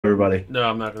everybody. No,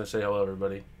 I'm not going to say hello,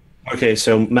 everybody. Okay,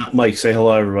 so Mike, say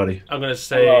hello, everybody. I'm going to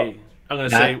say, hello. I'm going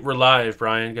to say we're live,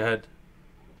 Brian. Go ahead.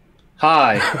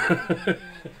 Hi.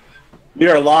 We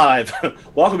are live.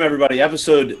 Welcome, everybody.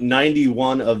 Episode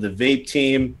 91 of the Vape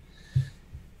Team.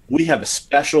 We have a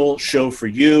special show for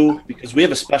you because we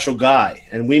have a special guy,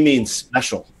 and we mean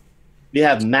special. We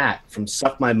have Matt from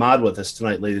Suck My Mod with us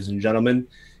tonight, ladies and gentlemen.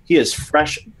 He is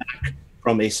fresh back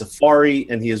from a safari,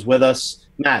 and he is with us.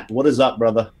 Matt, what is up,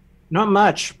 brother? Not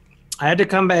much. I had to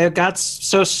come back. It got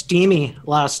so steamy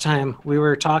last time we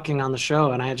were talking on the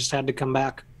show, and I just had to come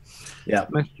back. Yeah.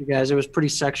 Missed you guys. It was pretty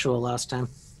sexual last time.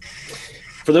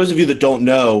 For those of you that don't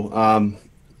know,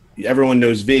 everyone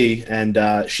knows V, and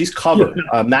she's covered.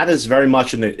 Matt is very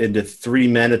much into three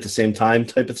men at the same time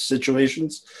type of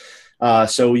situations.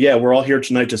 So, yeah, we're all here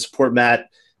tonight to support Matt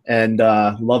and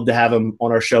love to have him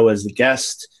on our show as the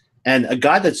guest. And a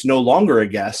guy that's no longer a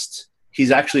guest, he's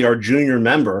actually our junior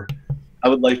member. I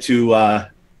would like to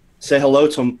say hello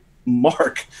to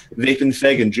Mark,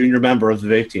 VAPNFAGAN, junior member of the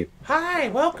Vape Team. Hi,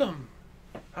 welcome.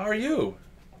 How are you?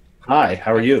 Hi,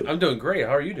 how are you? I'm doing great.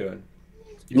 How are you doing?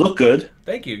 You look good.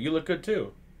 Thank you. You look good,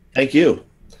 too. Thank you.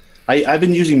 I've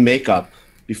been using makeup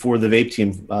before the Vape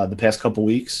Team the past couple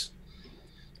weeks.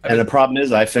 And the problem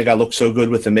is I think I look so good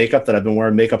with the makeup that I've been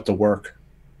wearing makeup to work.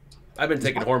 I've been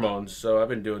taking hormones, so I've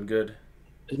been doing good.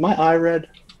 Is my eye red?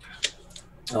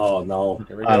 Oh, no.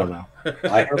 I don't know.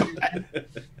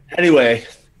 Anyway,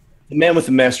 the man with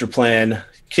the master plan,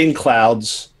 King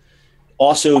Clouds.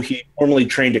 Also, he formerly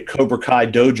trained at Cobra Kai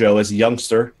Dojo as a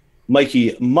youngster.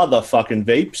 Mikey motherfucking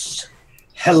Vapes.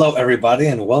 Hello, everybody,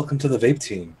 and welcome to the Vape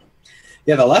Team.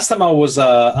 Yeah, the last time I was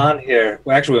on here,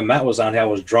 well, actually, when Matt was on here, I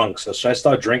was drunk. So should I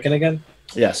start drinking again?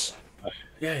 Yes.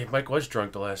 Yeah, Mike was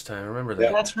drunk the last time. I remember that.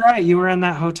 Yeah. That's right. You were in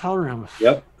that hotel room.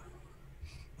 Yep.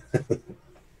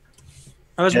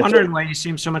 I was wondering why you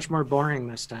seem so much more boring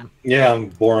this time. Yeah, I'm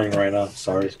boring right now.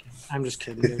 Sorry. I'm just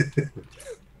kidding, dude.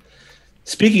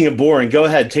 Speaking of boring, go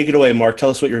ahead. Take it away, Mark. Tell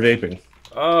us what you're vaping.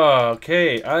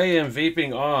 Okay, I am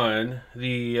vaping on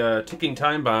the Ticking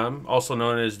Time Bomb, also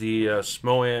known as the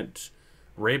Smoant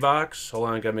Ray Box. Hold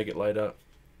on, I gotta make it light up.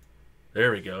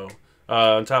 There we go.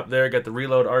 On top there, I got the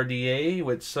Reload RDA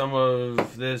with some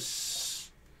of this.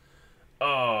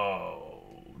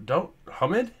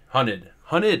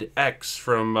 Hunted X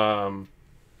from.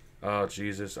 Oh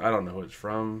Jesus, I don't know who it's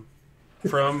from.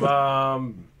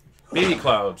 From Baby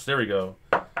Clouds. There we go.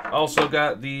 Also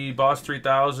got the Boss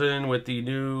 3000 with the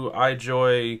new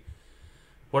iJoy.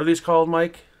 What are these called,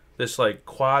 Mike? This like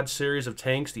quad series of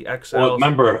tanks, the XL. Well,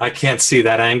 remember, I can't see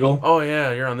that angle. Oh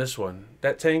yeah, you're on this one.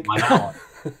 That tank.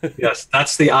 Yes,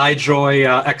 that's the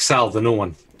iJoy XL, the new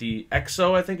one. The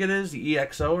XO, I think it is, the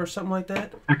EXO or something like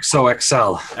that.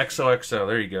 XOXL. XOXL.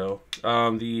 There you go.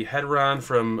 The Headron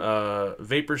from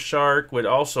Vapor Shark with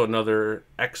also another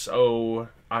XO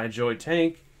iJoy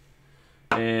tank.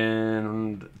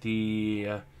 And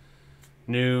the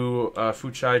new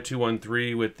Fuchai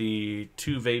 213 with the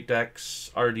 2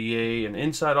 VapeX RDA, and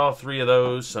inside all three of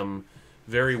those, some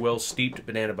very well steeped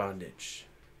banana bondage.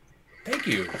 Thank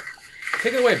you.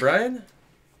 Take it away, Brian.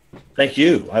 Thank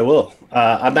you. I will.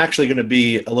 I'm actually going to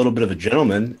be a little bit of a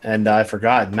gentleman, and I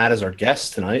forgot Matt is our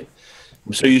guest tonight.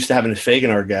 I'm so used to having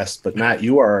Fagan our guest, but Matt,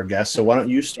 you are our guest, so why don't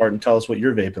you start and tell us what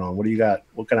you're vaping on? What do you got?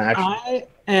 What kind of action? I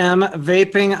am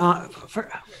vaping on...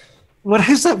 What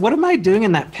is that? What am I doing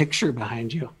in that picture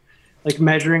behind you? Like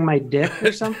measuring my dick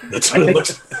or something? That's what it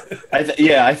looks like.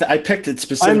 I picked it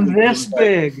specifically. I'm this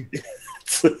big.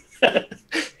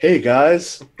 Hey,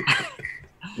 guys.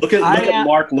 Look at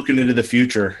Mark looking into the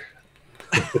future.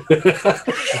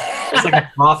 It's like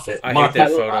a prophet. I hate that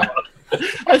photo.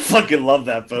 I fucking love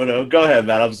that photo. Go ahead,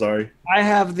 Matt. I'm sorry. I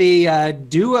have the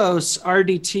Duos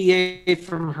RDTA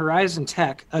from Horizon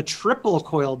Tech, a triple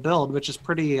coil build, which is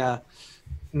pretty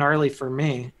gnarly for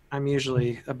me. I'm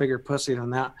usually a bigger pussy than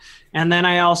that. And then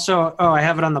I also, I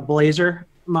have it on the Blazer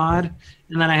mod.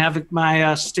 And then I have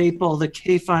my staple, the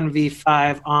K-Fun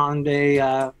V5 on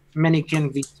a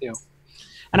Minikin V2.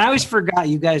 And I always forgot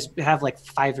you guys have like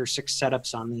 5 or 6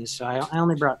 setups on these, so I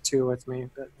only brought 2 with me,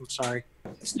 but I'm sorry.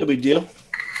 It's no big deal.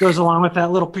 Goes along with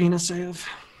that little penis I have.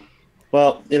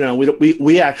 Well, you know,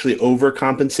 we actually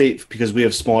overcompensate because we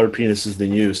have smaller penises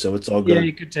than you, so it's all good. Yeah,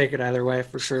 you could take it either way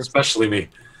for sure. Especially me.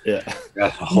 Yeah.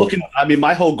 I mean,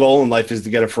 my whole goal in life is to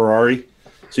get a Ferrari,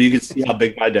 so you can see how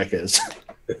big my deck is.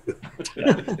 What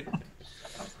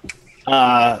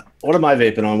am I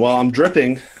vaping on? Well, I'm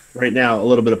dripping right now a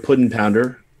little bit of Puddin'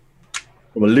 Pounder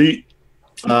from Elite.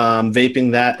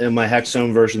 Vaping that in my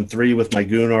Hexome version 3 with my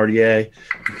Goon RDA,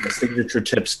 my signature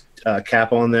tips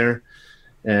cap on there.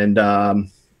 And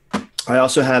I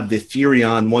also have the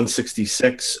Therion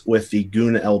 166 with the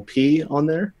Goon LP on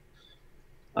there.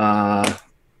 I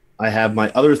have my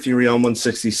other Therion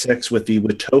 166 with the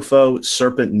Witofo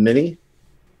Serpent Mini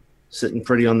sitting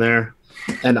pretty on there.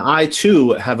 And I,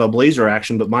 too, have a Blazer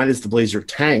action, but mine is the Blazer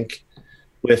Tank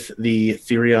with the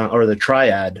Therion, or the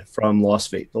Triad from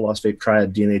Lost Vape, the Lost Vape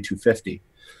Triad DNA 250.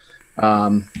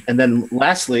 And then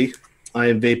lastly, I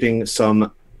am vaping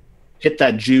some Hit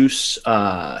That Juice,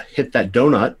 Hit That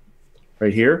Donut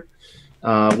right here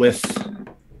with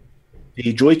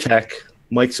the Joytech.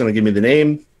 Mike's going to give me the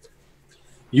name.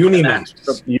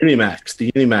 Unimax.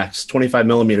 The Unimax 25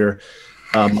 millimeter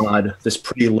mod. This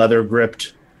pretty leather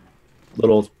gripped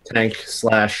little tank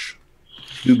slash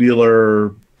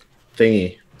tubular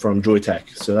thingy from Joytech.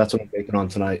 So that's what I'm baking on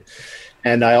tonight.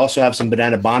 And I also have some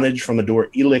banana bondage from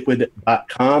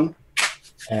adoreliquid.com.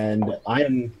 And I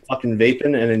am fucking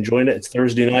vaping and enjoying it. It's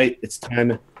Thursday night. It's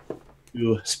time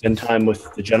to spend time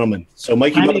with the gentleman. So,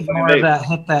 Mikey, I need more of that.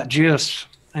 Hit that juice.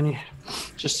 I need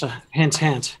just a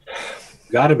hint.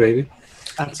 Got it, baby.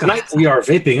 Tonight we are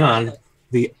vaping on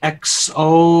the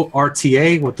XO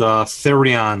RTA with the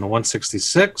Therion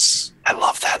 166. I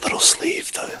love that little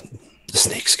sleeve, the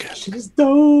snakeskin. It's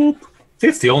dope.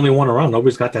 It's the only one around.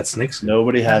 Nobody's got that snakeskin.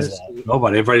 Nobody has that.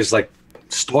 Nobody. Everybody's like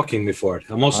stalking me for it.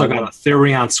 I'm also got a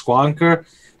Therion Squonker.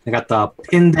 I got the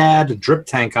Pindad drip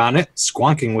tank on it,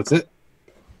 squonking with it.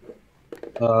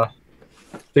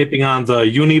 Vaping on the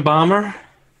Unibomber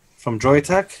from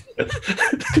Joytech.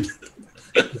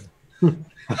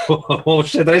 Oh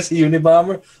shit, did I say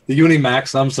Unibomber? The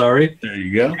Unimax, I'm sorry. There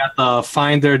you go. I got the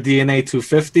Finder DNA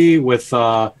 250 with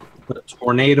the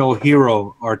Tornado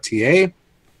Hero RTA.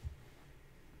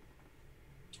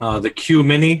 The Q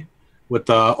Mini with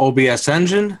the OBS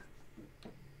engine.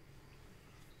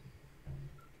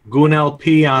 Goon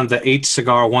LP on the H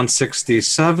Cigar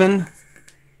 167.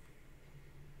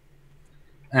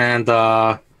 And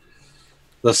the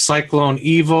Cyclone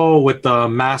Evo with the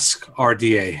Mask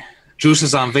RDA.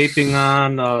 Juices I'm vaping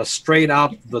on straight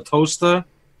out the toaster.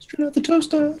 Straight out the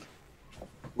toaster.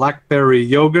 Blackberry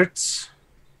yogurts.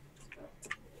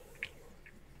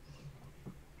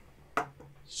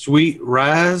 Sweet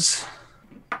Raz.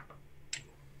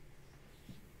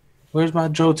 Where's my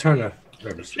Joe Turner?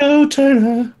 Joe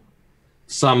Turner.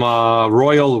 Some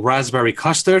Royal Raspberry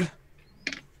Custard.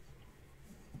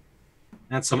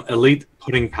 And some Elite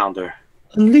Pudding Pounder.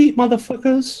 Elite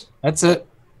motherfuckers. That's it.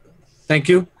 Thank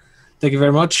you. Thank you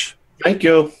very much. Thank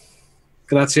you.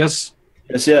 Gracias.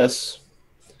 Yes.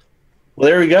 Well,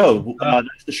 there we go.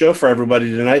 That's the show for everybody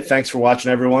tonight. Thanks for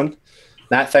watching, everyone.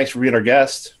 Matt, thanks for being our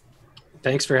guest.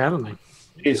 Thanks for having me.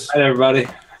 Peace. Hi, everybody.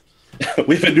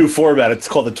 We have a new format. It's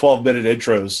called the 12-minute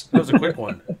intros. That was a quick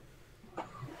one.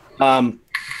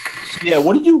 Yeah,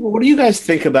 what do you guys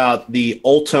think about the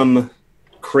Ultim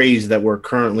craze that we're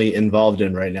currently involved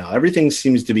in right now? Everything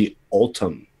seems to be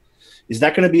Ultim. Is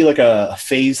that going to be like a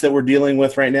phase that we're dealing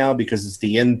with right now because it's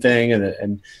the in thing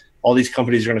and all these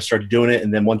companies are going to start doing it,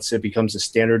 and then once it becomes a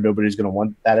standard, nobody's going to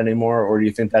want that anymore? Or do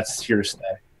you think that's here to stay?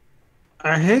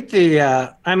 I hate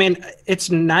the. I mean, it's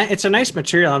a nice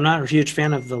material. I'm not a huge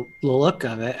fan of the look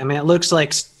of it. I mean, it looks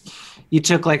like you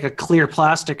took like a clear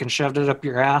plastic and shoved it up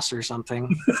your ass or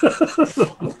something.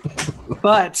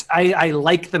 But I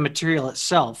like the material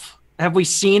itself. Have we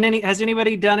seen any? Has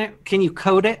anybody done it? Can you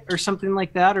coat it or something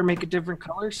like that, or make it different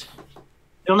colors?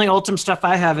 The only Ultim stuff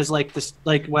I have is like this,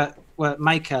 like what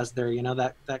Mike has there. You know,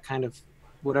 that kind of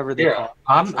whatever they call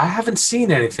it. I haven't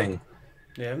seen anything.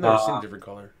 Yeah, I've never seen a different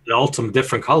color. An Ultim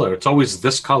different color. It's always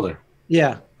this color.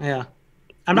 Yeah.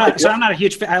 I'm not a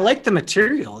huge fan. I like the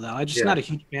material though. I'm just not a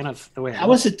huge fan of the way.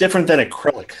 How is it different than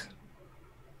acrylic?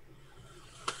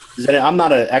 I'm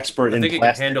not an expert in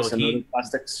plastics and other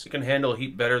plastics. It can handle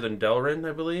heat better than Delrin,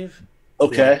 I believe.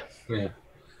 Okay. Yeah.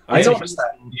 I noticed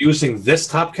that using this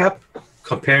top cap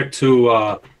compared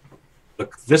to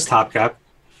this top cap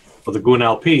for the Goon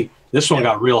LP, this one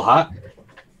got real hot.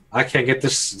 I can't get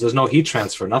this. There's no heat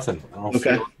transfer, nothing. I don't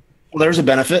feel it. Well, there's a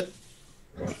benefit.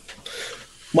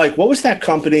 Mike, what was that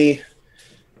company,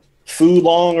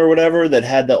 Fulong or whatever, that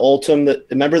had the Ultim?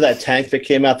 Remember that tank that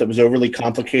came out that was overly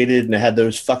complicated and it had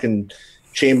those fucking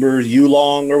chambers,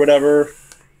 Yulong or whatever?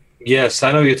 Yes,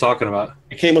 I know what you're talking about.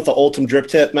 It came with the Ultim drip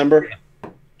tip, remember?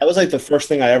 That was like the first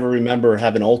thing I ever remember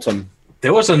having Ultim.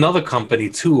 There was another company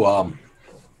too. What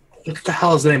the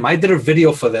hell is the name? I did a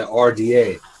video for the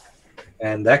RDA,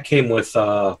 and that came with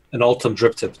an Ultim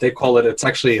drip tip. They call it. It's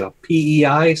actually a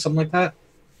PEI, something like that.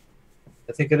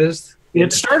 I think it is.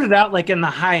 It started out like in the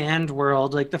high end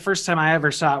world. Like the first time I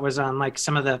ever saw it was on like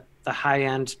some of the high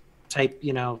end type,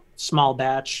 you know, small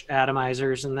batch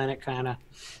atomizers, and then it kind of,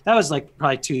 that was like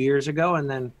probably 2 years ago, and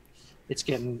then it's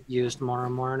getting used more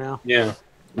and more now. Yeah.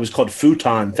 It was called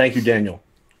Futon. Thank you, Daniel.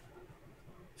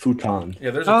 Futon.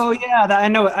 Yeah, there's Oh yeah, I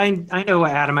know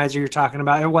what atomizer you're talking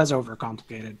about. It was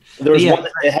overcomplicated. There was one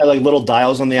that it had like little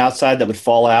dials on the outside that would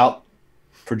fall out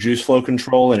for juice flow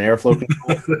control and airflow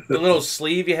control. the little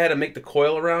sleeve you had to make the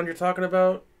coil around you're talking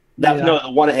about? No,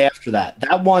 the one after that.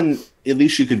 That one, at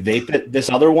least you could vape it. This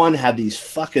other one had these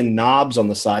fucking knobs on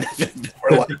the side of it that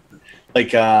were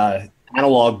like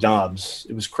analog knobs.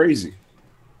 It was crazy.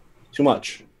 Too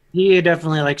much. He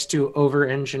definitely likes to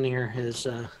over-engineer his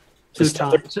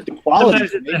Futon. The quality,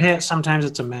 sometimes it's a hit, sometimes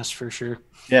it's a mess for sure.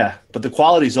 yeah, but the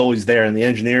quality's always there, and the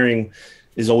engineering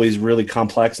is always really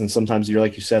complex, and sometimes you're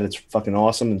like you said, it's fucking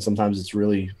awesome, and sometimes it's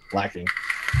really lacking.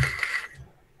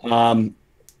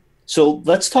 So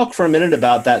let's talk for a minute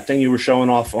about that thing you were showing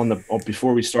off on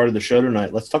before we started the show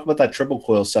tonight. Let's talk about that triple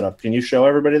coil setup. Can you show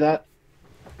everybody that?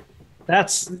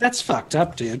 That's fucked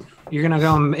up, dude. You're gonna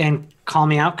go and call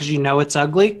me out because you know it's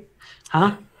ugly,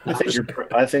 huh?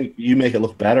 I think you make it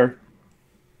look better.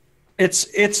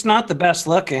 It's not the best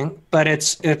looking, but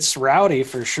it's rowdy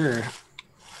for sure.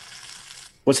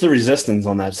 What's the resistance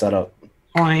on that setup?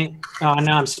 Oh,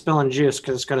 now I'm spilling juice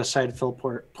because it's got a side fill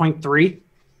port. 0.3.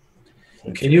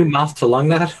 Can you mouth to lung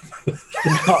that?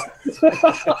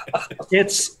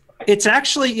 It's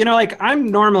actually, you know, like I'm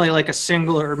normally like a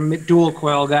single or dual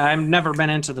coil guy. I've never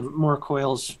been into the more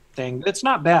coils thing. It's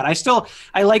not bad.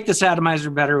 I like this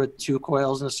atomizer better with 2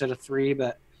 coils instead of 3,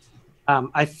 but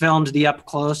I filmed the up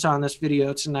close on this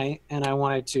video tonight, and I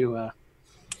wanted to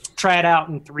try it out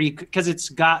in 3 because it's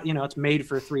got, you know, it's made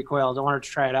for 3 coils. I wanted to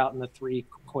try it out in the 3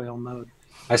 coil mode.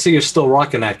 I see you're still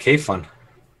rocking that K-Fun.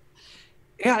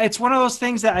 Yeah, it's one of those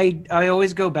things that I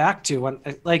always go back to when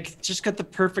like just got the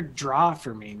perfect draw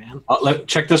for me, man.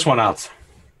 Check this one out.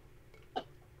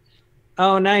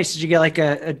 Oh, nice. Did you get like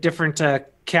a different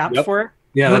cap for it?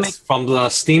 Yeah, that's from the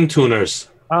Steam Tuners.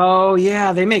 Oh,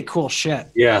 yeah, they make cool shit.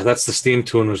 Yeah, that's the Steam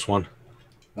Tuners one.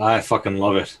 I fucking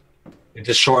love it. It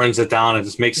just shortens it down. It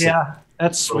just makes it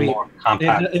that's sweet. more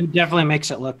compact. It definitely makes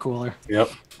it look cooler.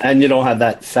 Yep. And you don't have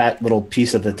that fat little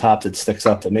piece at the top that sticks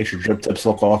up that makes your drip tips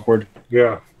look awkward.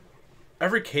 Yeah.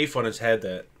 Every K-Fun has had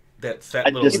that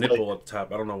fat little nipple at the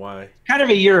top. I don't know why. Kind of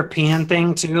a European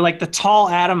thing too. Like the tall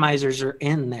atomizers are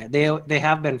in there. They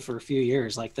have been for a few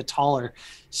years. Like the taller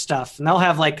stuff, and they'll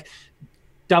have like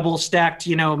double stacked,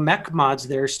 you know, mech mods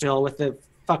there still with the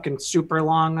fucking super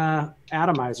long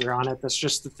atomizer on it. That's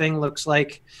just the thing looks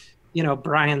like, you know,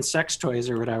 Brian's sex toys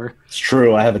or whatever. It's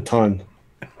true. I have a ton.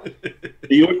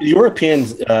 The European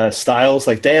styles,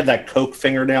 like they have that Coke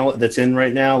fingernail that's in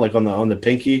right now, like on the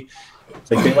pinky.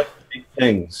 It's like they like big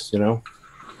things, you know.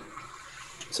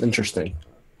 It's interesting.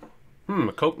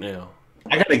 A Coke nail.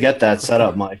 I gotta get that set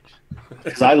up, Mike,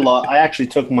 because I actually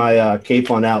took my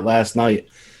K-Fun out last night,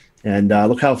 and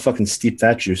look how fucking steep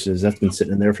that juice is. That's been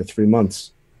sitting in there for 3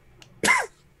 months.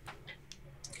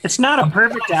 It's not a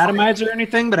perfect atomizer or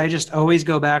anything, but I just always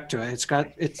go back to it.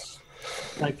 It's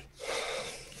like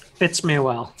fits me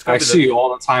well. I see you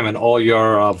all the time in all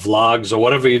your vlogs or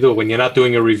whatever you do. When you're not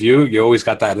doing a review, you always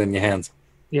got that in your hands.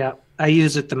 Yeah, I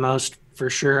use it the most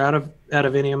for sure out of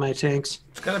any of my tanks.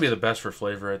 It's got to be the best for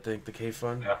flavor, I think. The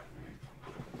K-Fun. Yeah.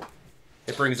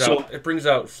 It brings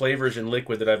out flavors in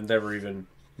liquid that I've never even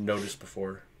noticed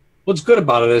before. What's good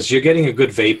about it is you're getting a good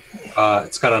vape.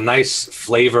 It's got a nice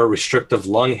flavor, restrictive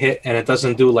lung hit, and it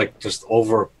doesn't do like just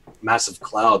over massive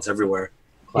clouds everywhere.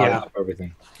 Clouding up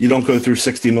everything. You don't go through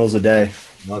 60 mils a day.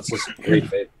 No, it's just a great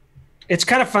vape. It's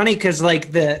kind of funny because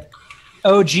like the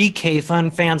OG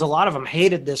K-Fun fans, a lot of them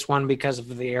hated this one because of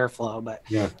the airflow, but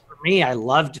for me, I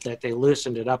loved that they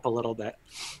loosened it up a little bit.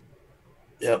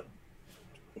 Yep.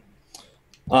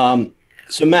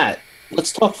 So Matt,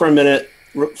 let's talk for a minute.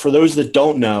 For those that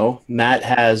don't know, Matt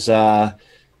has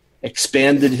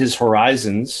expanded his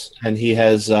horizons, and he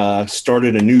has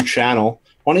started a new channel.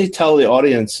 Why don't you tell the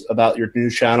audience about your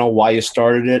new channel, why you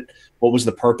started it, what was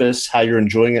the purpose, how you're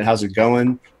enjoying it, how's it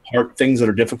going, things that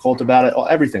are difficult about it,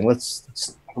 everything. Let's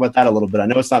talk about that a little bit. I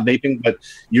know it's not vaping, but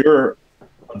you're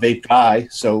a vape guy,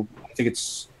 so I think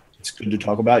it's good to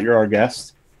talk about. You're our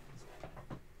guest.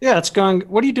 Yeah, it's going.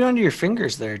 What are you doing to your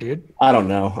fingers there, dude? I don't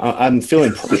know. I'm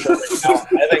feeling pressure right now. I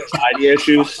have anxiety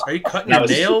issues. Are you cutting your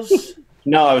nails?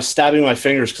 No, I was stabbing my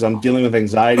fingers because I'm dealing with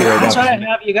anxiety right That's now. what I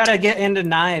have. You got to get into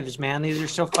knives, man. These are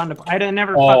so fun to. I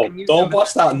never fucking use don't them.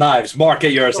 bust out knives. Mark,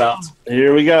 get yours out.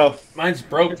 Here we go. Mine's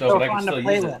broke though, So but I can fun to still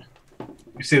play use with. it.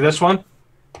 You see this one?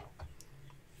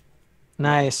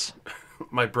 Nice.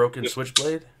 My broken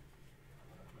switchblade.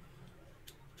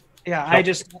 Yeah,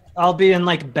 I'll be in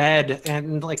like bed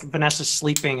and like Vanessa's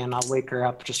sleeping and I'll wake her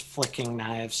up just flicking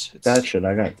knives. That shit,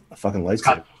 I got a fucking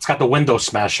lightsaber. It's got the window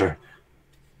smasher.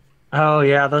 Oh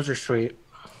yeah, those are sweet.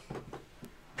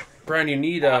 Brian, you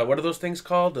need what are those things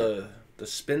called? The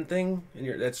spin thing,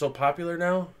 that's so popular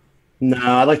now. No,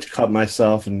 I like to cut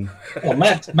myself, and Well,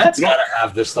 Matt's gotta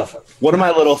have this stuff. one of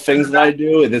my little things that I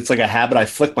do, and it's like a habit. I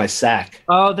flick my sack.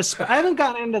 Oh, I haven't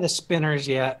gotten into the spinners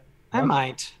yet. I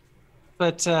might,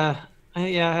 but yeah,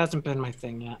 it hasn't been my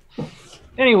thing yet.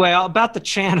 Anyway, about the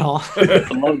channel.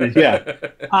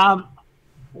 Yeah.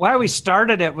 Why we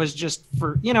started it was just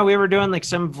for, we were doing like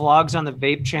some vlogs on the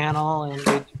vape channel and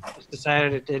we just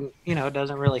decided it didn't, it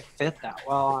doesn't really fit that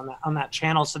well on that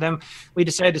channel. So then we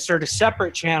decided to start a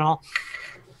separate channel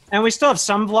and we still have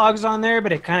some vlogs on there,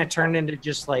 but it kind of turned into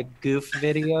just like goof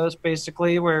videos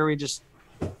basically, where we just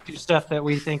do stuff that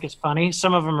we think is funny.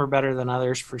 Some of them are better than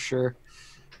others for sure.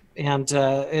 And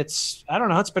I don't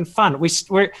know, it's been fun. We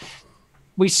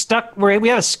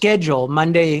have a schedule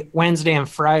Monday, Wednesday, and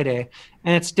Friday,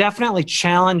 and it's definitely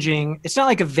challenging. It's not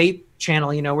like a vape channel,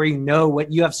 where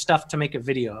what you have stuff to make a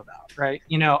video about, right?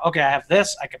 Okay, I have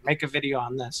this, I could make a video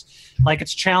on this. Like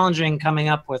it's challenging coming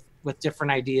up with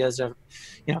different ideas of,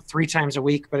 3 times a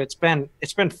week, but it's been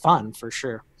fun for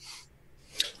sure.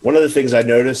 One of the things I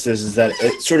noticed is that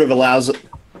it sort of allows,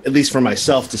 at least for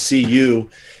myself, to see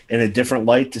you in a different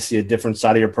light, to see a different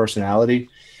side of your personality.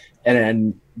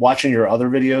 And watching your other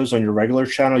videos on your regular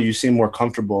channel, you seem more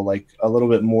comfortable, like a little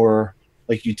bit more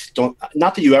like you don't,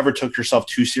 not that you ever took yourself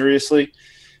too seriously,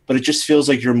 but it just feels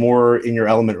like you're more in your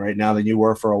element right now than you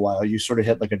were for a while. You sort of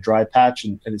hit like a dry patch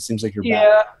and it seems like you're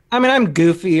back. I mean, I'm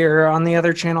goofier on the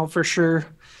other channel for sure.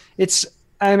 I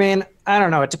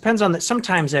don't know. It depends on that.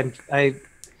 Sometimes I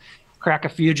crack a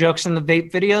few jokes in the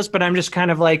vape videos, but I'm just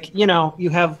kind of like,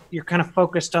 you're kind of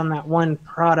focused on that one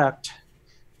product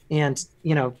and,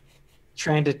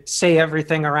 trying to say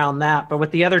everything around that. But with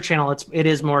the other channel, it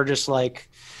is more just like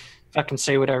fucking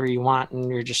say whatever you want and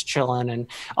you're just chilling. And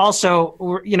also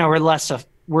we're less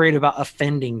worried about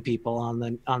offending people on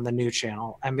the new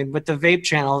channel. I mean, with the vape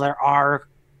channel, there are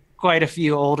quite a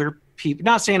few older people,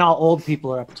 not saying all old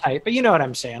people are uptight, but you know what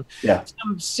I'm saying? Yeah.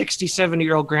 Some 60,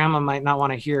 70-year-old grandma might not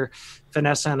want to hear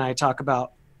Vanessa and I talk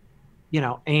about,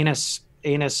 anus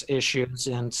issues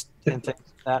and things of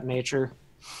that nature.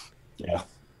 Yeah.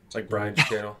 It's like Brian's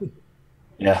channel.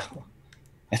 Yeah.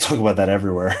 I talk about that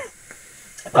everywhere.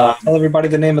 Tell everybody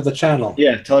the name of the channel.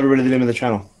 Yeah, tell everybody the name of the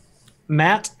channel.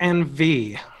 Matt and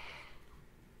V.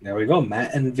 There we go,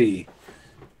 Matt and V.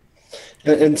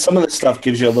 And some of the stuff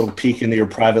gives you a little peek into your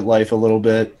private life a little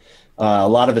bit. A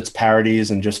lot of it's parodies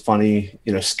and just funny,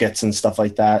 skits and stuff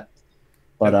like that.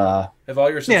 But have all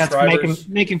your subscribers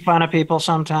making fun of people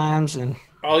sometimes, and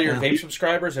all your vape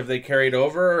subscribers, have they carried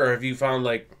over, or have you found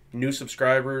like new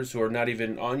subscribers who are not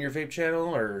even on your vape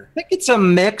channel? Or I think it's a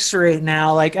mix right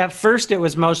now. Like at first it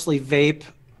was mostly vape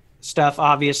stuff,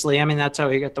 obviously. I mean, that's how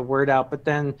we get the word out. But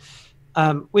then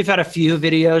we've had a few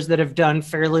videos that have done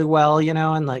fairly well,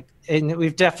 and we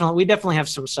definitely have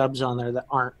some subs on there that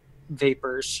aren't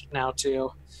vapors now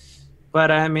too.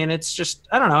 But I mean, it's just,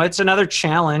 I don't know, it's another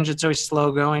challenge. It's always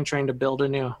slow going, trying to build a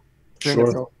new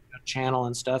channel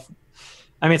and stuff.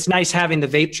 I mean, it's nice having the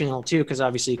vape channel too, because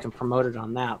obviously you can promote it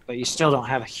on that, but you still don't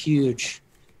have a huge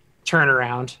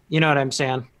turnaround. You know what I'm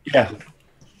saying? Yeah.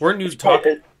 Weren't you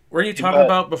talking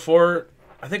about before?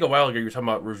 I think a while ago you were talking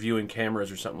about reviewing cameras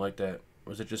or something like that.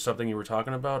 Was it just something you were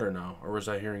talking about, or no? Or was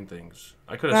I hearing things?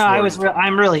 I could have. No,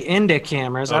 I'm really into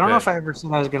cameras. Okay. I don't know if I ever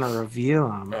said I was going to review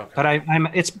them, but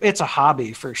it's a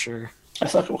hobby for sure. I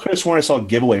could have sworn I saw a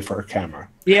giveaway for a camera.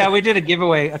 Yeah, we did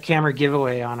a camera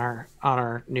giveaway on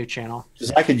our new channel. Because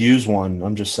I could use one.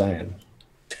 I'm just saying.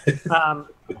 I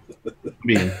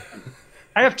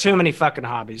have too many fucking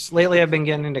hobbies. Lately, I've been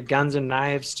getting into guns and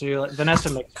knives too.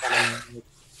 Vanessa makes fun of me.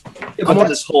 I'm on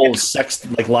this whole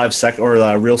live sex or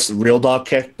real dog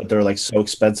kick, but they're like so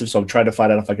expensive. So I'm trying to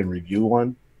find out if I can review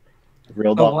one.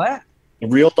 Real dog. What?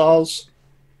 Real dolls.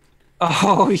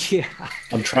 Oh yeah.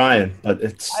 I'm trying, but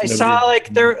it's. I saw like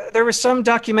there was some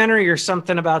documentary or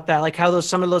something about that, like how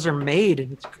some of those are made,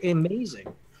 and it's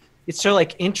amazing. It's so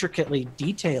like intricately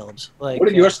detailed. Like, what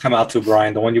did yours come out to,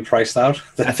 Brian? The one you priced out?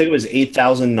 I think it was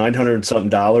 $8,900 something,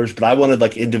 but I wanted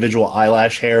like individual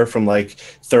eyelash hair from like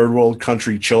third world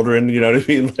country children. You know what I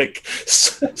mean? Like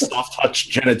soft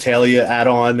touch genitalia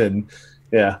add-on, and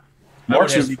yeah.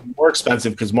 Mark's was even more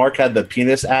expensive because Mark had the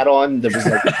penis add-on that was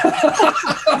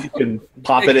like you can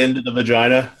pop it into the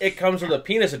vagina. It comes with a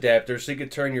penis adapter, so you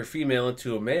could turn your female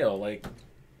into a male. Like.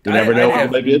 You never know. I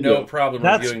have no problem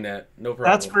reviewing that. No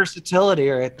problem. That's versatility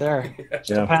right there.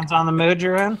 Yeah. Depends on the mood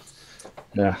you're in.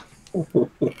 Yeah.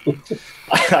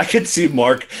 I could see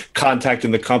Mark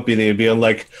contacting the company and being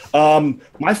like,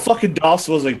 my fucking doll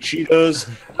smells like Cheetos.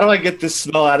 How do I get this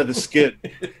smell out of the skin?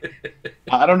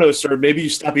 I don't know, sir. Maybe you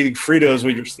stop eating Fritos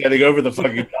when you're standing over the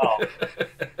fucking doll.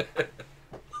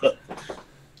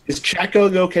 Is chat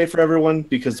going okay for everyone?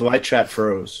 Because my chat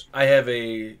froze. I have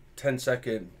a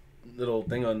 10-second little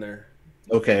thing on there.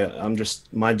 Okay,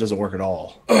 mine doesn't work at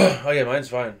all. Oh yeah, mine's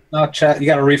fine. No, chat. You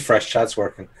got to refresh. Chat's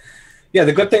working. Yeah,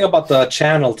 the good thing about the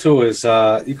channel too is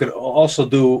you could also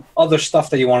do other stuff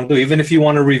that you want to do, even if you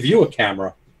want to review a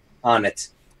camera on it.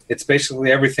 It's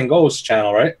basically everything goes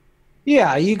channel, right?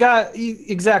 Yeah,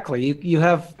 exactly. You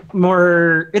have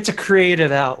more. It's a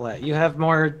creative outlet. You have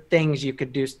more things you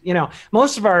could do. You know,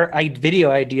 most of our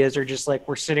video ideas are just like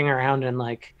we're sitting around and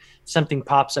like something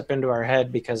pops up into our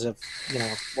head because of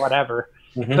whatever.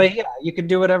 Mm-hmm. But yeah, you can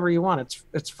do whatever you want.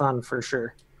 It's fun for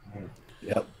sure.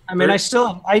 Yep. I mean,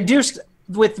 I do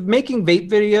with making vape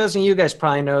videos, and you guys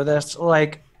probably know this.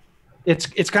 Like,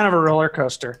 it's kind of a roller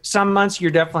coaster. Some months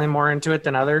you're definitely more into it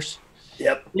than others.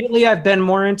 Yep. Lately, I've been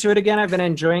more into it again. I've been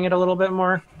enjoying it a little bit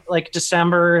more. Like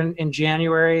December and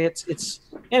January, things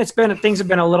have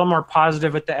been a little more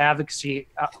positive with the advocacy,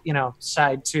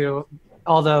 side too.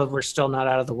 Although we're still not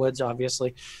out of the woods,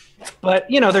 obviously. But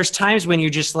there's times when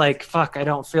you're just like, fuck, I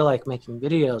don't feel like making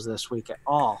videos this week at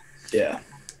all. Yeah.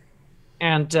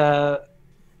 And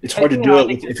it's hard to do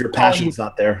it if your passion's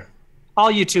not there.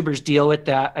 All YouTubers deal with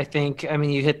that, I think. I mean,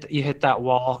 you hit that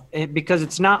wall because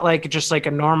it's not like just like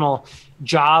a normal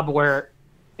job where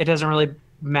it doesn't really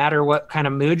matter what kind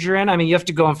of mood you're in. I mean, you have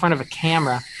to go in front of a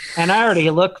camera, and I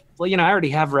already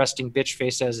have resting bitch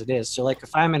face as it is. So like,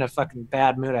 if I'm in a fucking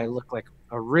bad mood, I look like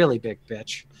a really big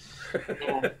bitch.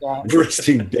 And,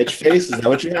 resting bitch face? Is that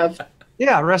what you have?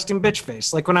 Yeah, resting bitch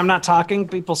face. Like when I'm not talking,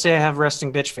 people say I have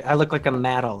resting bitch face. I look like I'm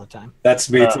mad all the time. That's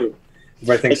me too.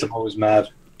 Everybody thinks I'm always mad.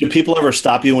 Do people ever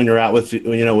stop you when you're out with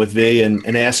V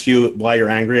and ask you why you're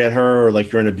angry at her, or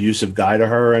like you're an abusive guy to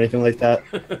her or anything like that?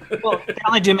 Well, they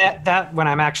only do that when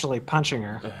I'm actually punching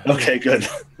her. Okay, good.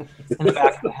 In the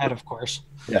back of the head, of course.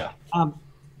 Yeah.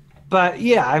 But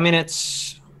yeah, I mean,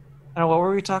 what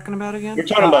were we talking about again? We're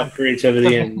talking about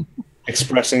creativity and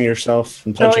expressing yourself.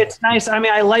 And so it's nice. I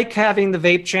mean, I like having the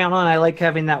vape channel, and I like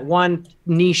having that one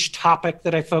niche topic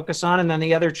that I focus on, and then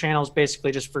the other channel is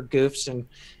basically just for goofs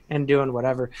and doing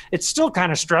whatever. It's still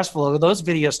kind of stressful. Those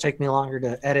videos take me longer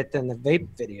to edit than the vape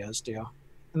videos do.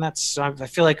 And I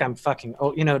feel like I'm fucking,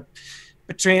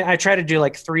 I try to do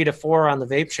like 3 to 4 on the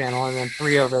vape channel and then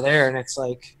 3 over there. And it's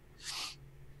like,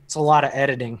 it's a lot of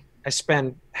editing. I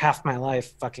spend half my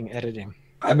life fucking editing.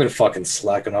 I've been fucking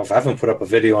slacking off. I haven't put up a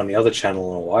video on the other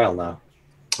channel in a while now.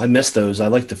 I miss those. I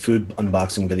like the food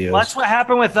unboxing videos. Well, that's what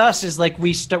happened with us. Is like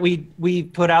we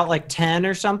put out like 10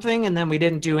 or something, and then we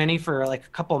didn't do any for like a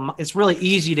couple of months. It's really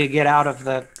easy to get out of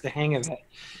the hang of it.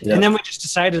 Yep. And then we just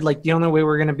decided like the only way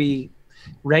we're going to be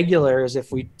regular is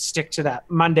if we stick to that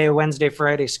Monday, Wednesday,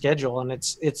 Friday schedule. And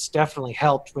it's definitely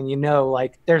helped when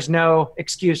like there's no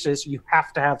excuses. You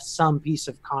have to have some piece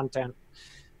of content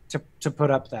to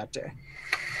put up that day.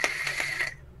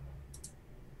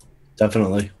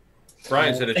 Definitely.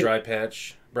 Brian's hit a dry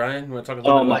patch. Brian, you want to talk a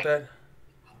little bit about that?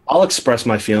 I'll express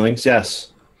my feelings,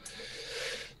 yes.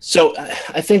 So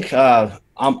I think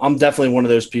I'm definitely one of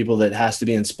those people that has to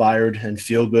be inspired and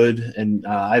feel good. And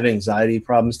I have anxiety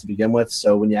problems to begin with.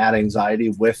 So when you add anxiety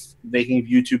with making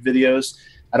YouTube videos,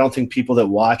 I don't think people that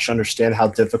watch understand how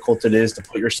difficult it is to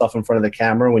put yourself in front of the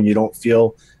camera when you don't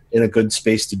feel in a good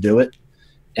space to do it.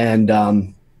 And,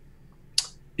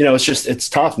 it's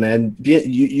tough, man.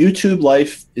 YouTube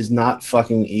life is not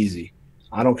fucking easy.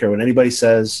 I don't care what anybody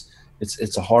says.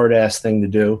 It's a hard ass thing to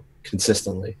do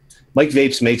consistently. Mike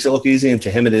Vapes makes it look easy, and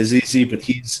to him it is easy, but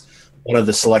he's one of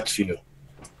the select few.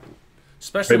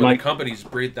 Especially when the companies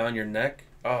breathe down your neck.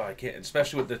 Oh, I can't.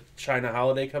 Especially with the China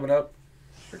holiday coming up,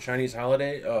 or Chinese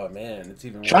holiday. Oh man, it's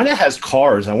even worse. China has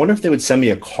cars. I wonder if they would send me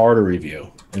a car to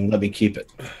review and let me keep it.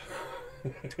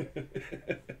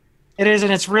 It is,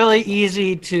 and it's really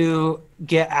easy to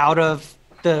get out of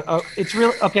it's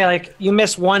really okay. Like you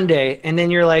miss one day, and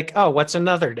then you're like, oh, what's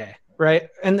another day, right?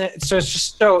 And so it's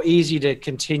just so easy to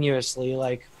continuously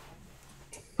like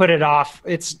put it off.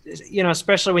 It's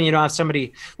especially when you don't have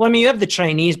somebody. Well, I mean, you have the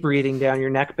Chinese breathing down your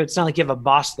neck, but it's not like you have a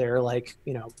boss there, like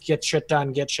get shit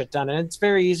done, and it's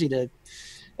very easy to.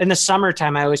 In the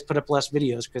summertime, I always put up less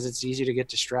videos because it's easy to get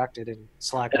distracted and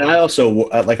slack. And I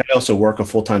also work a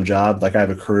full-time job. Like I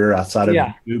have a career outside of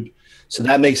YouTube, so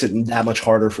that makes it that much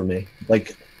harder for me.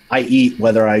 Like I eat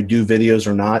whether I do videos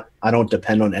or not. I don't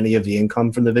depend on any of the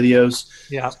income from the videos.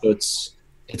 Yeah. So it's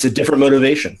a different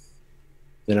motivation,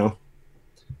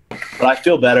 But I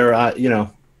feel better. You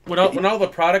know, when all the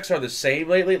products are the same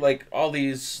lately, like all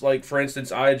these, like for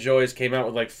instance, iJoy's came out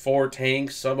with like 4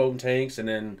 tanks, some of them tanks, and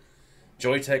then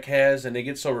Joytech has, and they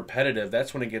get so repetitive.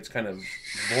 That's when it gets kind of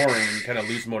boring and kind of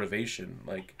lose motivation.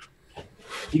 Like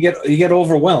you get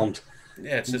overwhelmed.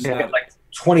 Yeah, it's just not like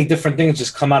 20 different things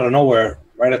just come out of nowhere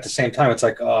right at the same time. It's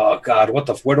like, oh God,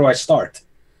 where do I start?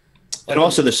 And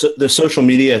also the social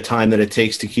media time that it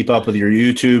takes to keep up with your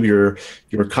YouTube,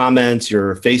 your comments,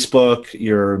 your Facebook,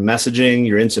 your messaging,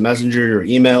 your instant messenger, your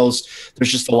emails.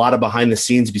 There's just a lot of behind the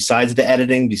scenes besides the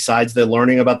editing, besides the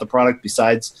learning about the product,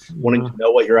 besides wanting to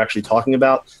know what you're actually talking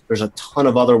about. There's a ton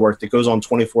of other work that goes on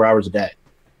 24 hours a day.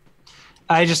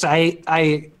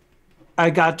 I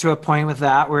got to a point with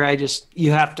that where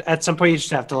you have to, at some point you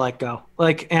just have to let go.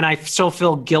 Like, and I still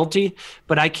feel guilty,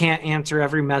 but I can't answer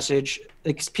every message.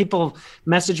 Like, people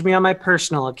message me on my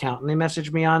personal account and they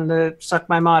message me on the Suck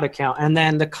My Mod account, and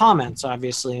then the comments,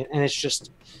 obviously. And it's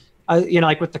just, you know,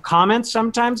 like with the comments,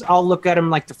 sometimes I'll look at them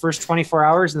like the first 24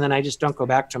 hours and then I just don't go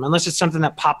back to them unless it's something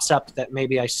that pops up that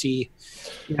maybe I see,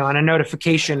 you know, in a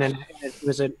notification and it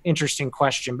was an interesting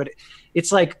question. But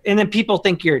it's like, and then people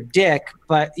think you're a dick,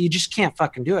 but you just can't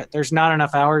fucking do it. There's not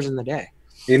enough hours in the day.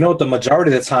 You know, the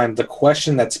majority of the time, the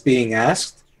question that's being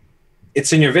asked,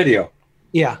 it's in your video.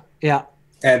 Yeah, yeah.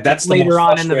 And that's the later most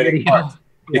on in the frustrating video. part,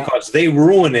 because they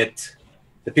ruin it.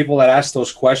 The people that ask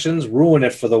those questions ruin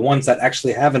it for the ones that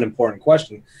actually have an important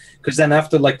question. Because then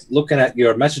after like looking at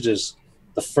your messages,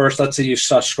 the first, let's say you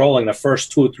start scrolling, the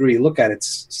first 2 or 3 you look at,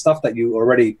 it's stuff that you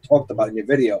already talked about in your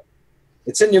video.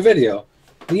 It's in your video.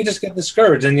 And you just get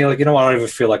discouraged and you're like, you know what, I don't even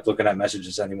feel like looking at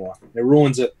messages anymore. It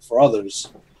ruins it for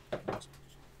others.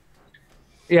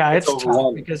 Yeah, it's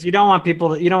tough because you don't want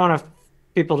people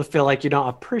to feel like you don't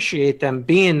appreciate them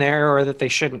being there or that they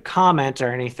shouldn't comment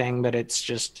or anything. But it's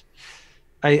just,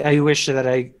 I wish that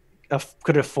I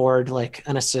could afford like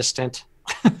an assistant.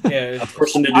 Yeah, a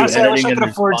person to do honestly, editing. I wish I could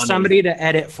and afford responding. somebody to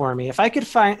edit for me. If I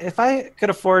could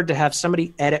afford to have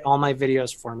somebody edit all my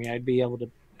videos for me, I'd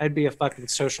be a fucking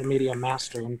social media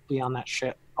master and be on that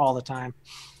shit all the time.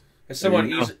 If someone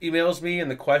emails me and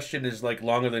the question is like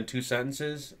longer than 2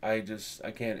 sentences, I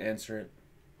can't answer it.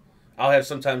 I'll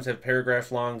sometimes have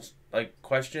paragraph long like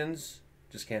questions.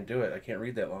 Just can't do it. I can't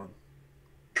read that long.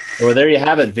 Well, there you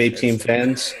have it, Vape Team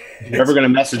fans. If you're ever going to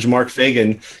message Mark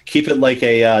Fagan, keep it like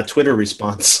a Twitter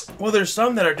response. Well, there's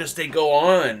some that are just, they go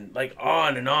on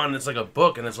and on. It's like a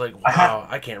book, and it's like, wow,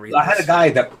 I can't read this. I had a guy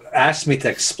that asked me to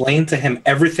explain to him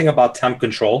everything about temp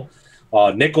control,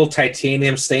 nickel,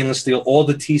 titanium, stainless steel, all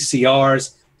the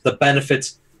TCRs, the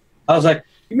benefits. I was like,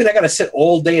 you mean I got to sit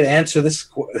all day to answer this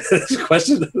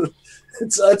question?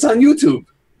 It's on YouTube.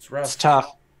 It's rough. It's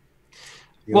tough.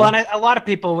 Well, and a lot of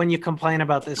people, when you complain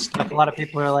about this stuff, a lot of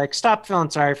people are like, stop feeling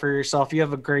sorry for yourself. You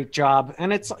have a great job.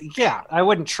 And it's, yeah, I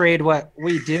wouldn't trade what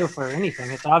we do for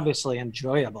anything. It's obviously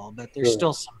enjoyable, but there's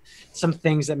still some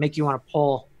things that make you want to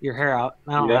pull your hair out.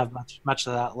 I don't have much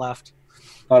of that left.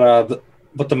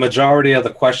 But the majority of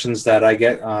the questions that I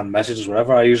get on messages,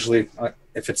 whatever, I usually,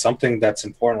 if it's something that's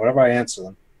important, whatever, I answer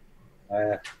them.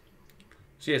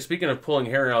 So yeah, speaking of pulling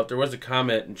hair out, there was a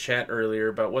comment in chat earlier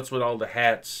about what's with all the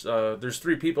hats. There's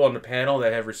 3 people on the panel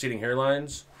that have receding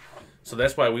hairlines, so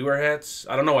that's why we wear hats.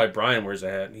 I don't know why Brian wears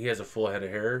a hat. He has a full head of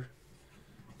hair.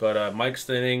 But Mike's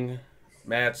thinning,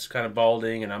 Matt's kind of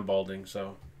balding, and I'm balding,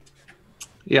 so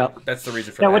yeah, that's the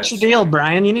reason for that. that. What's your deal,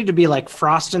 Brian? You need to be like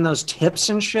frosting those tips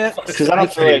and shit. Because I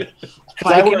don't feel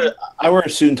like, I wear a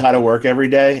suit and tie to work every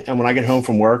day, and when I get home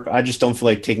from work, I just don't feel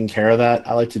like taking care of that.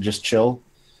 I like to just chill.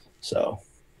 So,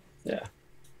 yeah.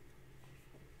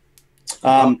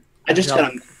 I just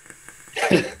got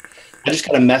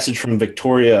a message from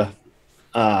Victoria.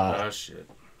 Shit.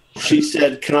 She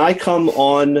said, "Can I come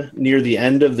on near the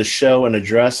end of the show and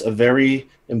address a very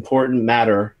important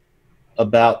matter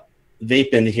about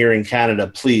vaping here in Canada,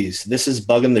 please? This is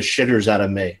bugging the shitters out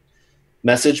of me.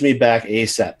 Message me back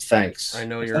ASAP. Thanks." I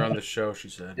know you're on the show, she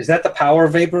said. Is that the power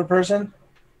vapor person?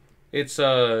 It's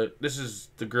this is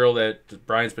the girl that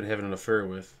Brian's been having an affair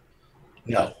with.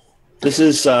 No. This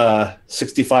is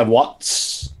 65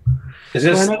 watts. Is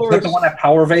this the one that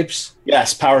power vapes?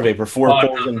 Yes, power vapor. 4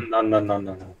 poles.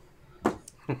 No.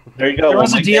 There you go. There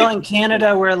was a deal in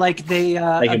Canada where like they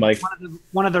Thank you, Mike.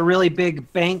 one of the really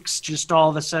big banks just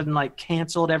all of a sudden like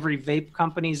canceled every vape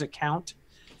company's account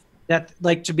that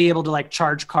like to be able to like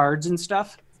charge cards and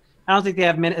stuff. I don't think they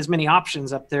have as many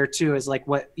options up there too as like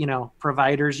what, you know,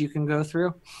 providers you can go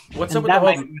through. What's and up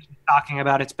with the whole talking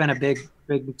about? It's been a big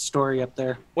story up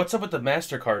there. What's up with the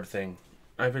MasterCard thing?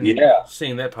 I've been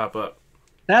seeing that pop up.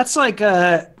 That's like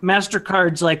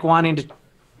MasterCard's like wanting to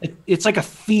it's like a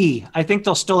fee. I think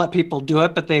they'll still let people do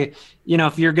it, but they, you know,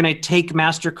 if you're going to take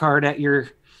MasterCard at your,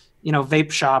 you know,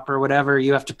 vape shop or whatever,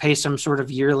 you have to pay some sort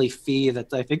of yearly fee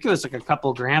that I think it was like a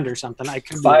couple grand or something. I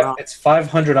could be wrong. It's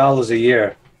 $500 a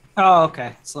year. Oh,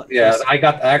 okay. So Yeah, I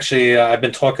got actually. I've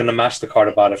been talking to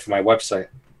MasterCard about it for my website.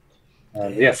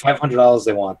 Yeah, $500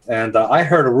 they want, and I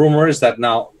heard a rumor is that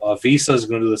now Visa is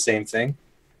going to do the same thing.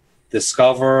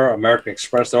 Discover, American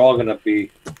Express, they're all going to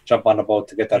jump on the boat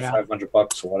to get that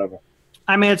 $500 or whatever.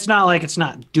 I mean, it's not like it's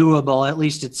not doable. At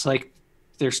least it's like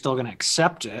they're still going to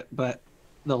accept it, but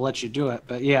they'll let you do it.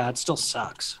 But yeah, it still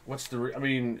sucks. What's the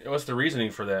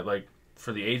reasoning for that? Like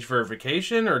for the age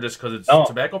verification, or just because it's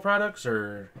tobacco products,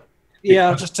 or?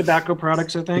 Yeah, just tobacco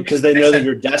products, I think. Because they know that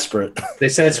you're desperate. They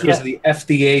said it's because of the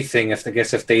FDA thing. If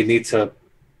they need to,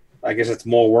 I guess it's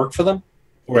more work for them.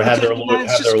 Or have their lawyer.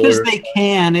 It's just because they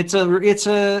can. It's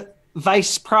a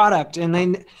vice product, and they,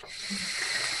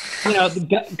 you know,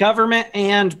 the government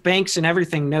and banks and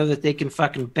everything know that they can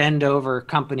fucking bend over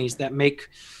companies that make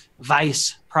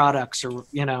vice products, or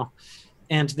you know,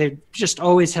 and they just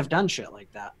always have done shit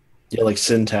like that. Yeah, like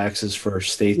sin taxes for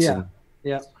states. Yeah,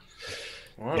 yeah.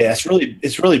 Wow. Yeah,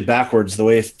 it's really backwards the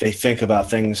way they think about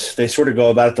things. They sort of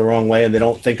go about it the wrong way, and they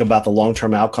don't think about the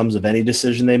long-term outcomes of any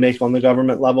decision they make on the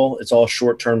government level. It's all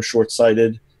short-term,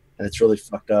 short-sighted, and it's really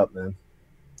fucked up, man.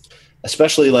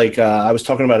 Especially like I was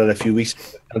talking about it a few weeks ago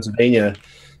in Pennsylvania.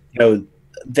 You know,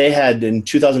 they had in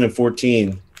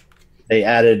 2014 they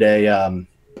added a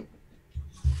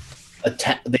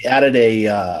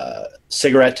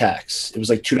cigarette tax. It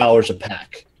was like $2 a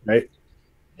pack, right?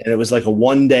 And it was like a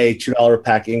one-day $2 a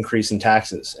pack increase in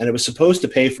taxes, and it was supposed to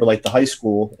pay for like the high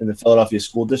school in the Philadelphia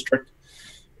school district.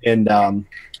 And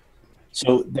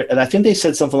so and I think they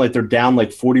said something like they're down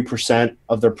like 40%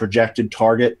 of their projected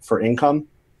target for income,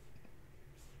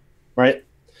 right?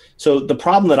 So the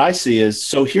problem that I see is,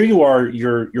 so here you are,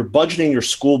 you're budgeting your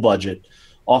school budget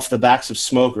off the backs of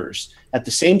smokers. At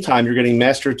the same time, you're getting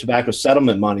master tobacco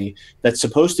settlement money that's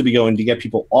supposed to be going to get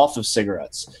people off of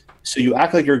cigarettes. So you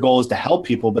act like your goal is to help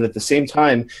people, but at the same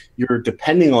time, you're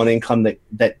depending on income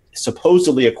that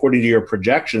supposedly, according to your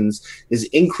projections, is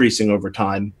increasing over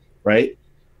time, right?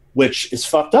 Which is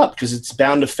fucked up because it's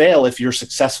bound to fail if you're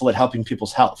successful at helping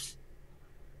people's health.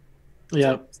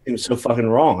 Yeah. It was so fucking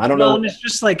wrong. I don't know. And it's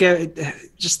just like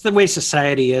just the way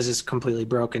society is completely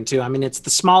broken too. I mean, it's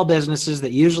the small businesses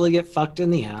that usually get fucked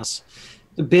in the ass.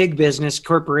 The big business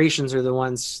corporations are the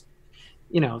ones,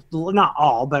 you know, not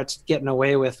all, but getting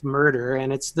away with murder.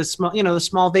 And it's the small, you know, the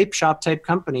small vape shop type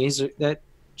companies that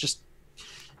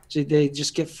they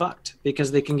just get fucked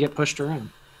because they can get pushed around.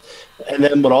 And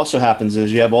then what also happens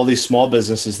is you have all these small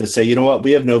businesses that say, you know what,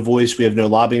 we have no voice, we have no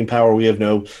lobbying power, we have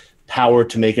no power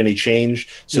to make any change.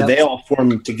 So they all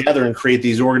form together and create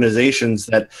these organizations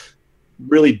that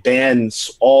really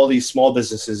bans all these small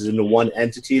businesses into one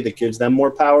entity that gives them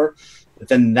more power. But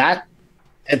then that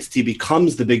entity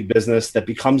becomes the big business that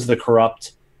becomes the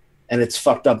corrupt, and it's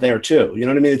fucked up there too. You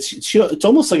know what I mean? It's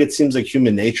almost like it seems like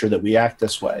human nature that we act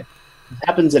this way. It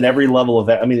happens at every level of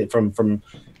it. I mean, from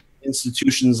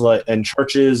institutions like and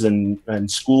churches and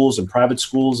schools and private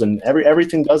schools, and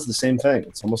everything does the same thing.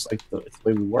 It's almost like it's the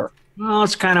way we work. Well,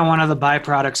 it's kind of one of the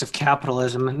byproducts of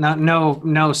capitalism.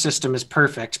 No system is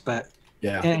perfect, but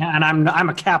yeah. And I'm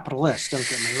a capitalist. Don't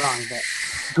get me wrong, but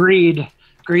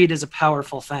greed is a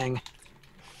powerful thing.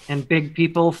 And big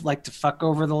people like to fuck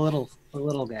over the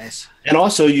little guys. And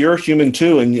also, you're human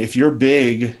too, and if you're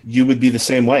big, you would be the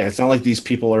same way. It's not like these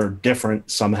people are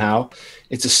different somehow.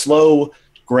 It's a slow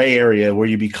gray area where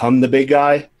you become the big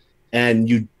guy, and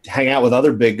you hang out with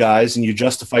other big guys, and you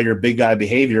justify your big guy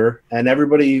behavior, and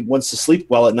everybody wants to sleep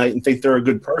well at night and think they're a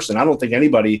good person. I don't think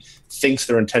anybody thinks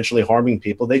they're intentionally harming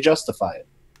people. They justify it.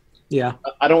 Yeah.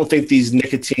 I don't think these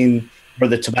nicotine or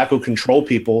the tobacco control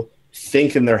people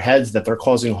think in their heads that they're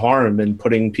causing harm and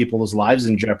putting people's lives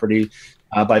in jeopardy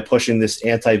by pushing this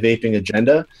anti-vaping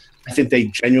agenda. I think they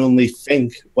genuinely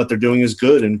think what they're doing is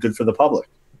good and good for the public.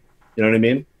 You know what I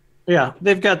mean? Yeah,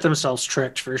 they've got themselves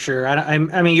tricked for sure. I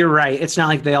mean, you're right. It's not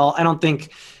like I don't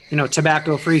think, you know,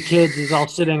 tobacco-free kids is all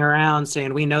sitting around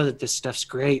saying, we know that this stuff's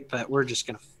great, but we're just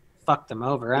going to fuck them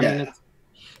over. I mean,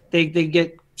 they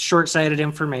get short-sighted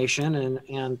information,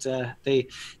 and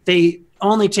they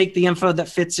only take the info that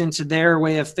fits into their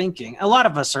way of thinking. A lot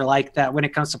of us are like that when it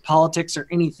comes to politics or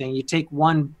anything. You take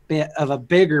one bit of a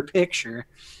bigger picture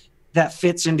that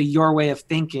fits into your way of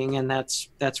thinking, and that's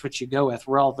what you go with.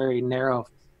 We're all very narrow.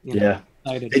 You know,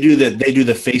 they do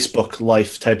the Facebook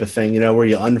life type of thing, you know, where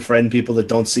you unfriend people that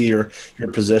don't see your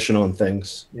position on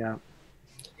things. Yeah.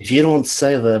 If you don't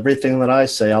say everything that I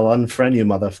say, I'll unfriend you,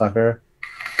 motherfucker.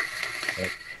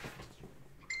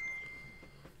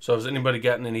 So has anybody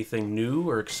gotten anything new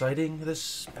or exciting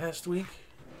this past week?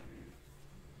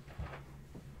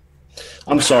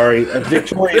 I'm sorry,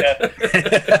 Victoria.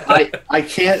 I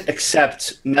can't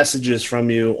accept messages from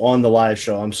you on the live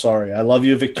show. I'm sorry. I love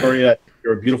you, Victoria.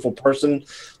 You're a beautiful person.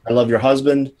 I love your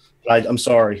husband. I'm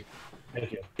sorry.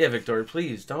 Thank you. Yeah, Victoria,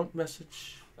 please don't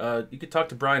message. You could talk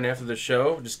to Brian after the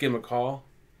show. Just give him a call.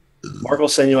 Mark will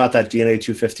send you out that DNA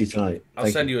 250 tonight. I'll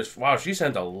send you a... Wow, she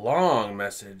sent a long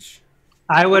message.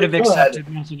 I would have accepted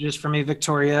messages from you,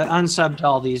 Victoria. Unsub to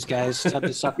all these guys. Yeah,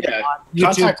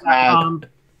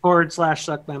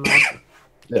 YouTube.com/suck my mom.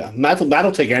 Yeah,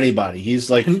 Matt'll take anybody.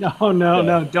 He's like,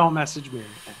 no, don't message me.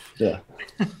 Yeah.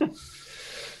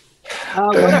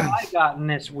 What have I gotten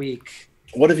this week?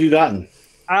 What have you gotten?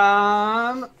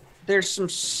 There's some.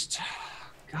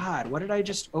 God, what did I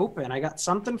just open? I got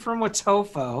something from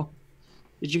Watofo.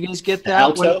 Did you guys get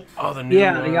that? The Alto? Oh, the new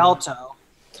the Alto.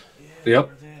 Yep.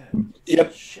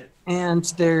 Yep. Shit. And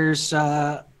there's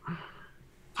fuck.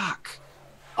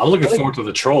 I'm looking forward to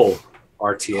the Troll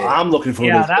RTA. I'm looking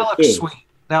forward to that looks sweet.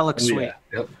 That looks sweet.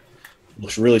 Yep.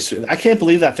 Looks really sweet. I can't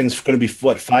believe that thing's going to be,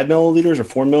 what, 5 milliliters or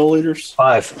 4 milliliters?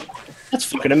 5. That's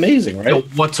fucking amazing, right? You know,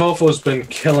 Watofo's been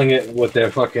killing it with their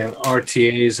fucking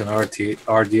RTAs and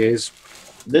RDAs.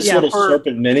 This little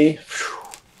Serpent Mini.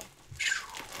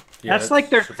 Yeah, that's like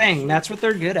their thing. That's what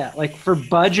they're good at. Like for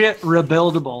budget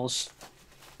rebuildables,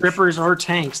 rippers or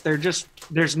tanks,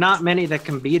 there's not many that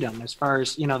can beat them as far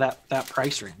as that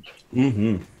price range.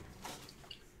 Mm-hmm.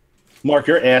 Mark,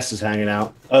 your ass is hanging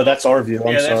out. Oh, that's our view.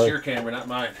 I'm sorry. That's your camera, not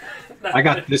mine. I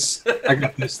got this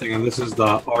thing, and this is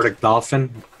the Arctic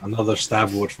Dolphin, another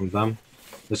stab wood from them.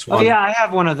 This one. Oh yeah, I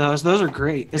have one of those. Those are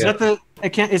great. Is that the?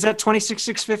 Is that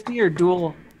 26650 or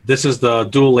dual? This is the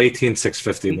dual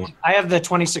 18650 one. I have the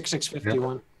 26650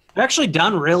 one. They're actually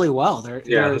done really well. They're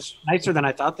nicer than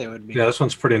I thought they would be. Yeah, this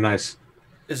one's pretty nice.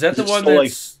 Is that the one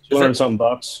that's like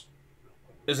 $200-something?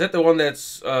 Is that the one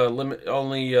that's limit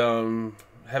only?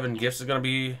 Heaven Gifts is gonna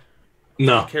be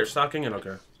stocking it.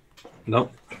 Okay.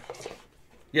 Nope.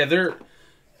 Yeah, they're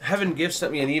Heaven Gifts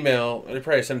sent me an email. They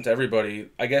probably sent it to everybody.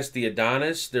 I guess the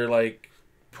Adonis, they're like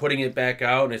putting it back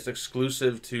out, and it's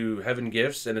exclusive to Heaven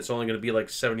Gifts, and it's only going to be like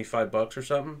 $75 or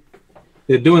something.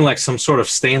 They're doing like some sort of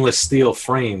stainless steel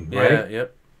frame, right? Yeah,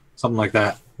 yep. Something like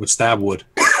that with stab wood.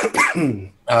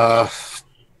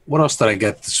 What else did I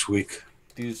get this week?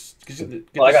 I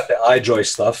got the iJoy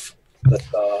stuff.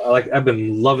 I've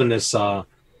been loving this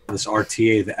this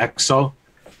RTA, the EXO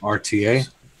RTA.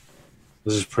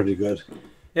 This is pretty good.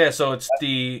 Yeah, so it's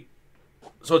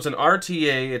an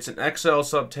RTA, it's an XL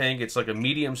sub tank, it's like a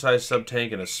medium sized sub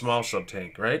tank and a small sub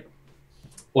tank, right?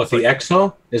 What, the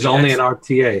EXO is only an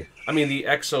RTA? I mean the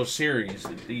EXO series,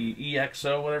 the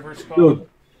EXO, whatever it's called. Dude,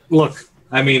 look,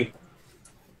 I mean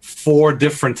 4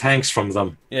 different tanks from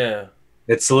them. Yeah.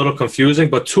 It's a little confusing,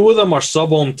 but 2 of them are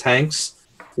sub-ohm tanks.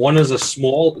 One is a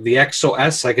small, the EXO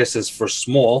S, I guess, is for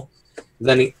small.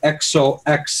 Then the EXO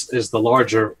X is the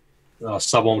larger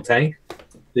sub-ohm tank.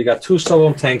 You got 2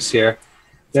 sub-ohm tanks here.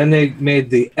 Then they made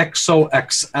the EXO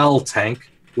XL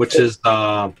tank, which is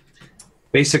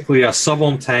basically a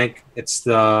sub-ohm tank. It's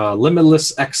the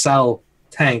Limitless XL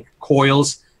tank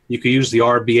coils. You could use the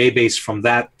RBA base from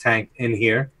that tank in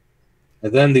here.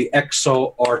 And then the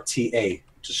EXO RTA,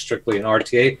 which is strictly an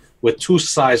RTA with 2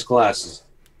 size glasses.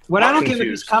 What I don't get with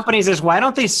these companies is why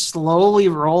don't they slowly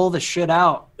roll the shit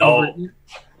out?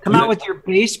 Come out with your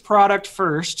base product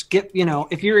first.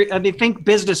 Think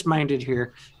business minded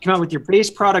here. Come out with your base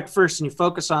product first, and you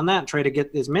focus on that and try to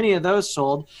get as many of those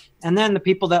sold. And then the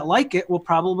people that like it will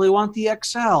probably want the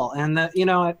XL. And I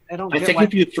don't. I think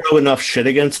if you throw enough shit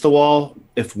against the wall,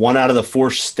 if 1 out of the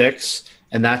 4 sticks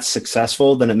and that's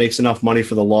successful, then it makes enough money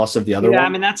for the loss of the other one. Yeah, I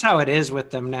mean that's how it is with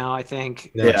them now. I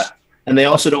think. Yeah, and they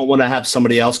also don't want to have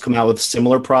somebody else come out with a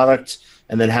similar product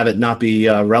and then have it not be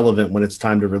relevant when it's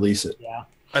time to release it. Yeah.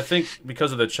 I think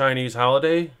because of the Chinese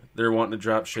holiday, they're wanting to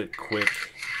drop shit quick.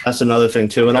 That's another thing,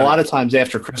 too. And a lot of times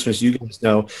after Christmas, you guys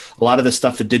know, a lot of the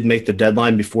stuff that did make the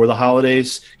deadline before the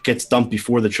holidays gets dumped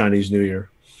before the Chinese New Year.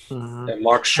 And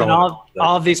Mark's showing all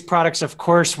of these products, of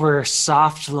course, were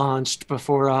soft launched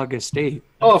before August 8th.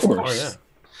 Oh, of course.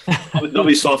 Oh, yeah. They'll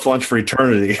be soft launch for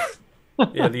eternity.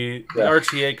 Yeah, the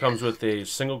RTA comes with a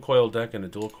single coil deck and a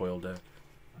dual coil deck.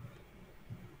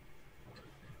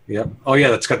 Yep. Oh yeah,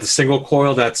 that's got the single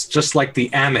coil. That's just like the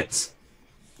Amit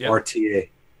RTA.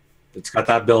 It's got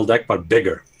that build deck, but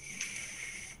bigger.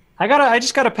 I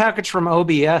just got a package from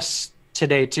OBS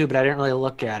today too, but I didn't really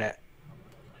look at it.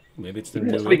 Maybe it's the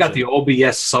new. We got the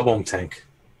OBS sub-ohm tank.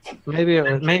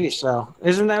 Maybe so.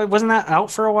 Wasn't that out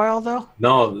for a while though?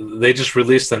 No, they just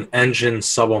released an engine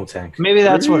sub-ohm tank. Maybe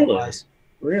that's what it was.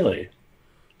 Really?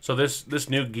 So this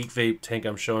new Geek Vape tank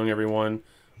I'm showing everyone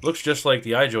looks just like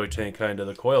the iJoy tank, kind of.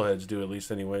 The coil heads do, at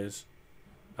least, anyways.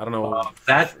 I don't know.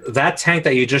 That tank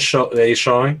that you're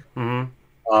showing, the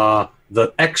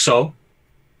EXO,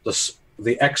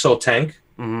 the EXO tank,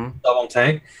 double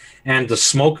tank, and the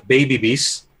Smoke Baby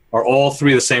Beast are all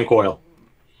three the same coil.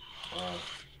 Wow.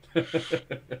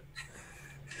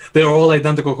 They're all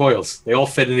identical coils. They all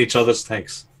fit in each other's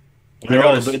tanks. But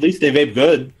at least they vape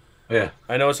good. Yeah.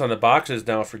 I noticed on the boxes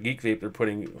now for Geek Vape, they're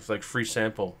putting like free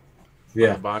sample on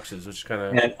the boxes, which kind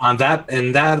of... And on that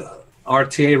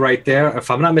RTA right there,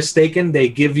 if I'm not mistaken, they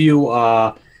give you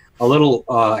a little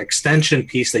extension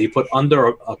piece that you put under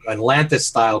an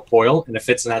Atlantis-style coil, and it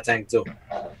fits in that tank too.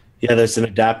 Yeah, there's an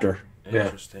adapter.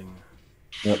 Interesting.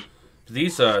 Yep.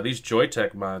 These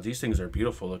Joytech mods, these things are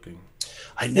beautiful looking.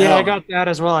 I know. Yeah, I got that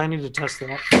as well. I need to test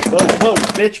that. Whoa,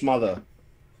 bitch, mother.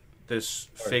 This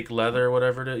fake leather,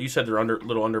 whatever it is. You said they're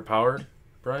little underpowered,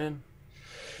 Brian,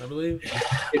 I believe.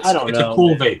 I don't know. It's a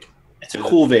cool vape. It's a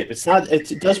cool vape. It's not.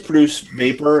 It does produce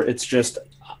vapor. It's just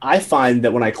I find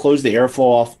that when I close the airflow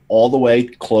off all the way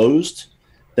closed,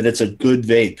 that it's a good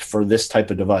vape for this type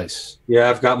of device. Yeah,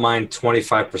 I've got mine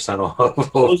 25%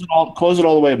 off. Close it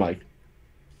all the way, Mike.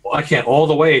 Well, I can't all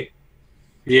the way.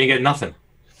 You ain't get nothing.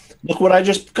 Look what I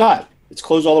just got. It's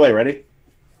closed all the way. Ready?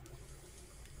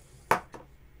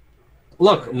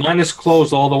 Look, mine is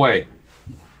closed all the way.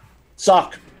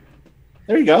 Suck.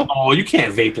 There you go. Oh, you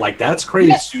can't vape like that. It's crazy.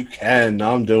 Yes, you can.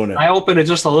 Now I'm doing it. I open it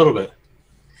just a little bit.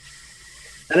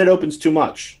 And it opens too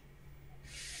much.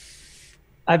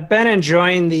 I've been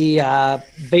enjoying the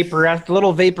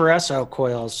little Vaporesso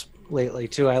coils lately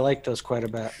too. I like those quite a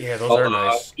bit. Yeah, those are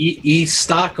nice.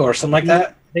 E-stock or something like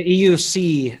that. The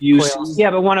EUC coils. Yeah,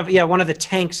 but one of the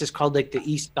tanks is called like the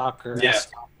E-stock or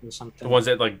S-stock or something. The ones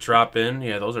that like drop in,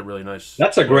 yeah, those are really nice.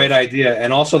 That's a great idea.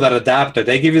 And also that adapter.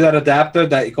 They give you that adapter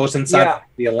that goes inside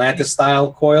the Atlantis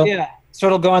style coil. Yeah. So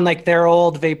it'll go in like their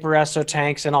old Vaporesso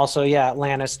tanks and also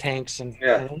Atlantis tanks and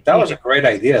that was a great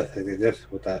idea that they did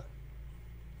with that.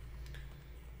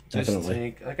 This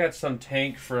tank, I got some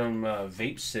tank from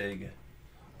VapeSig,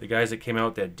 the guys that came out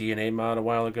with that DNA mod a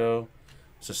while ago.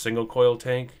 It's a single coil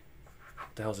tank.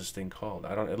 What the hell is this thing called?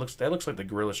 I don't. That looks like the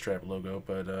Gorilla Strap logo,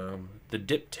 but the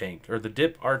Dip tank or the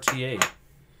Dip RTA,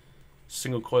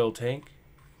 single coil tank.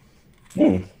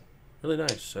 Really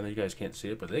nice. I know you guys can't see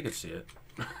it, but they can see it.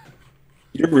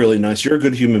 You're really nice. You're a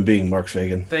good human being, Mark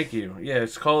Fagan. Thank you. Yeah,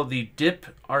 it's called the Dip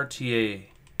RTA.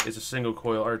 It's a single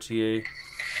coil RTA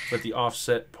with the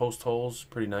offset post holes.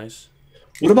 Pretty nice.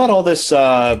 What about all this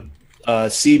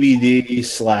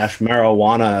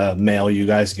CBD/marijuana mail you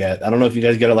guys get? I don't know if you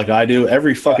guys get it like I do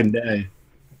every fucking day.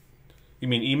 You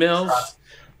mean emails?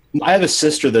 I have a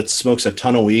sister that smokes a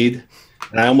ton of weed,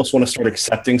 and I almost want to start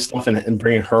accepting stuff and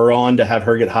bringing her on to have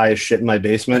her get high as shit in my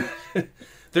basement.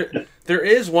 There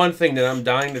is one thing that I'm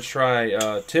dying to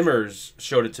try. Timmers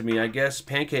showed it to me. I guess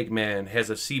Pancake Man has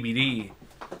a CBD,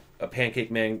 a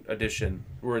Pancake Man edition,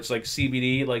 where it's like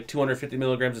CBD, like 250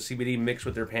 milligrams of CBD mixed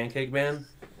with their Pancake Man.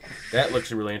 That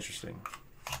looks really interesting.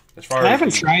 As far I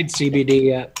haven't tried CBD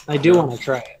yet. I do want to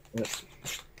try it.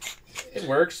 It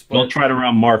works. But... Don't try it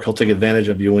around Mark. He'll take advantage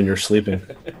of you when you're sleeping.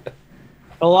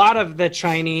 A lot of the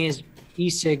Chinese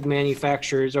e-cig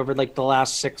manufacturers over like the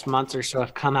last 6 months or so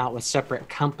have come out with separate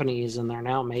companies, and they're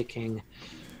now making,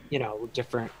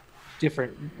 different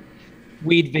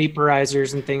weed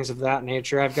vaporizers and things of that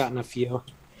nature. I've gotten a few.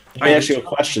 I ask you a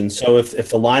question. So if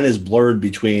the line is blurred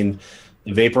between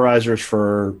the vaporizers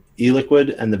for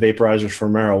e-liquid and the vaporizers for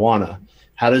marijuana,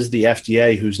 how does the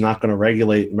FDA, who's not going to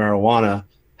regulate marijuana,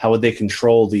 how would they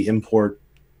control the import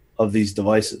of these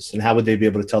devices? And how would they be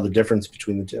able to tell the difference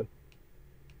between the two?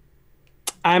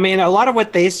 I mean, a lot of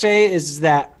what they say is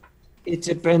that it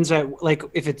depends on, like,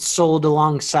 if it's sold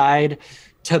alongside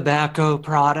tobacco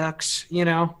products,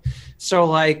 So,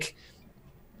 like,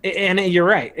 and you're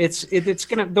right. It's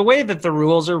gonna, the way that the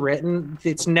rules are written,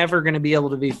 it's never going to be able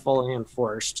to be fully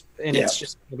enforced, and it's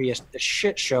just going to be a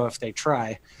shit show if they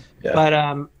try. Yeah. But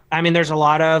I mean, there's a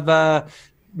lot of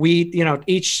weed.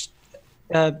 Each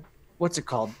what's it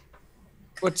called?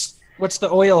 What's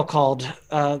the oil called?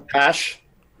 Hash.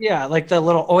 Yeah, like the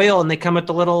little oil, and they come with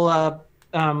the little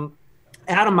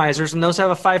atomizers, and those have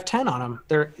a 510 on them.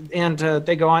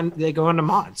 They go into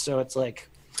mods, so it's like.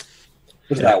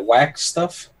 Is that wax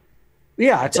stuff?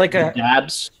 Yeah, it's like a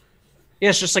dabs. Yeah,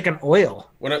 it's just like an oil.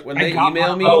 When they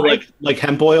email me, like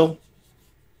hemp oil.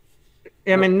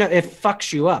 I mean, no, it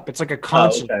fucks you up. It's like a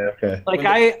constant. Okay. Like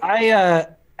I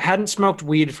hadn't smoked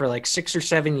weed for like 6 or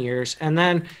 7 years. And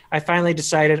then I finally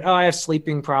decided, oh, I have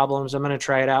sleeping problems. I'm going to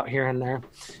try it out here and there.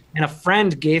 And a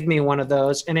friend gave me one of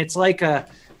those, and it's like a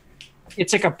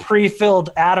pre-filled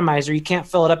atomizer. You can't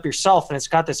fill it up yourself, and it's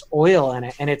got this oil in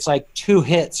it, and it's like 2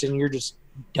 hits and you're just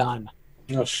done.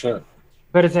 Oh shit.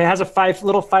 But it has a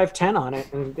little 510 on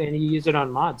it, and you use it on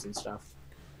mods and stuff.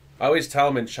 I always tell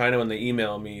them in China when they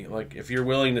email me, like, if you're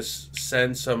willing to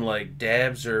send some, like,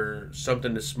 dabs or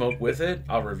something to smoke with it,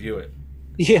 I'll review it.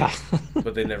 Yeah.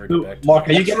 But they never get back to Mark,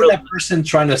 me. are you getting that person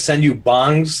trying to send you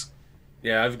bongs?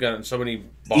 Yeah, I've gotten so many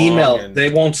bong Email. and They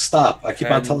won't stop. I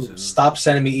keep on telling them, and- stop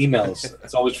sending me emails.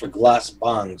 It's always for glass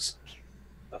bongs.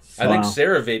 I think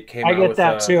Sarah Vape came I out get with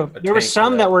that too. There were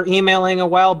some that were emailing a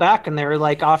while back, and they were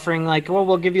like offering, like, well,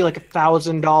 we'll give you like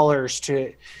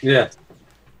 $1,000 Yeah.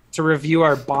 to review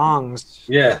our bongs.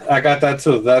 Yeah, I got that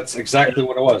too. That's exactly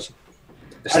what it was.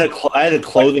 I had a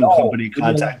clothing company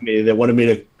contact me that wanted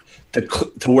me to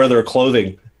wear their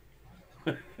clothing.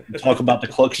 Talk about the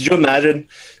clothes. Could you imagine?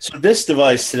 So this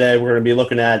device today we're going to be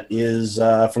looking at is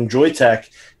from Joytech.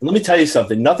 And let me tell you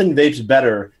something. Nothing vapes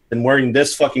better than wearing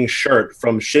this fucking shirt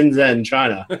from Shenzhen,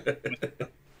 China. You know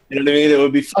what I mean? It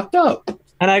would be fucked up.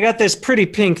 And I got this pretty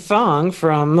pink thong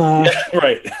from...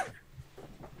 Right.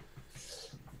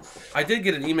 I did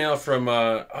get an email from,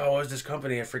 what was this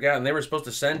company? I forgot. And they were supposed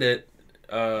to send it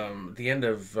at the end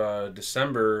of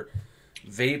December.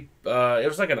 Vape, it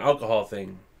was like an alcohol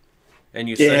thing. And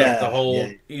you set up the whole...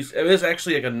 Yeah. It was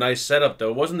actually like a nice setup,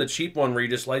 though. It wasn't the cheap one where you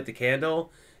just light the candle.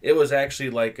 It was actually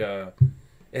like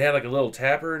it had like a little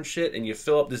tapper and shit, and you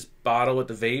fill up this bottle with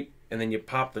the vape, and then you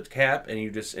pop the cap, and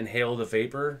you just inhale the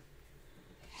vapor.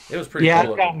 It was pretty cool. Yeah,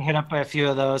 I've gotten hit up by a few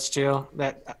of those, too.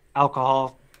 That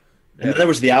alcohol... And then there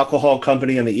was the alcohol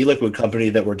company and the e-liquid company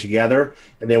that were together,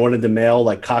 and they wanted to mail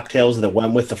like cocktails that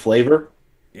went with the flavor.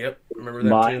 Yep, remember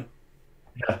that too.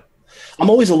 Yeah. I'm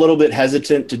always a little bit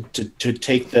hesitant to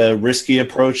take the risky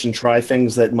approach and try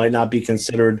things that might not be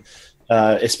considered,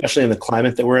 especially in the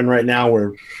climate that we're in right now,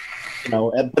 where, you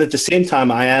know, but at the same time,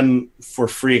 I am for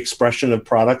free expression of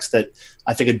products that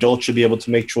I think adults should be able to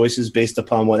make choices based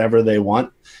upon whatever they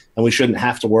want. And we shouldn't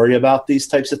have to worry about these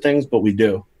types of things, but we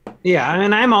do. Yeah, I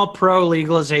mean, I'm all pro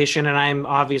legalization, and I'm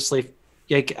obviously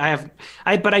like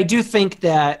but I do think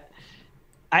that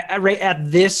right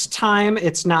at this time,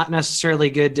 it's not necessarily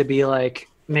good to be like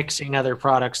mixing other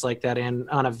products like that in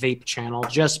on a vape channel,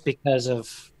 just because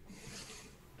of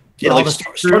like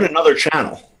start another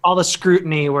channel. All the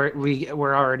scrutiny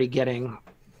we're already getting.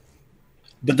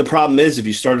 But the problem is, if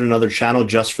you started another channel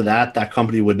just for that, that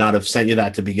company would not have sent you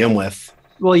that to begin with.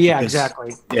 Well, yeah,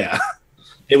 exactly. Yeah.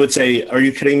 It would say, "Are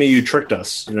you kidding me? You tricked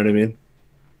us." You know what I mean?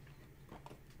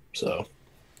 So,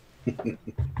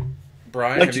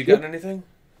 Brian, have you gotten anything?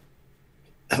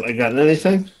 Have I gotten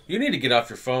anything? You need to get off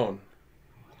your phone.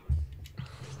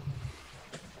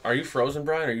 Are you frozen,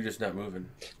 Brian, or are you just not moving?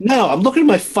 No, I'm looking at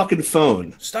my fucking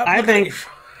phone. Stop. I think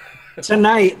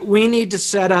tonight we need to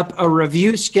set up a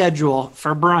review schedule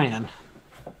for Brian.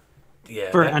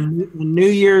 Yeah. For a New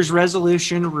Year's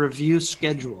resolution review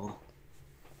schedule.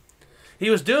 He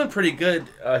was doing pretty good.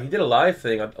 He did a live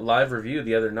review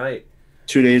the other night.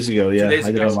 2 days ago, yeah. 2 days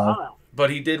I did ago. a live. But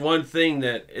he did one thing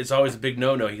that is always a big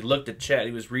no-no. He looked at chat.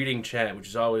 He was reading chat, which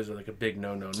is always like a big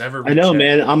no-no. Never read I know,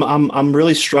 chat. man. I'm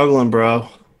really struggling, bro.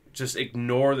 Just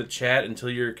ignore the chat until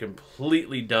you're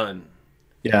completely done.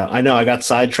 Yeah, I know. I got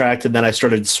sidetracked, and then I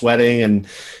started sweating, and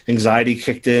anxiety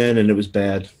kicked in, and it was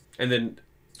bad. And then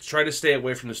try to stay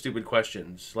away from the stupid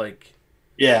questions. Like,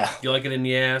 yeah, you like it in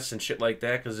the ass and shit like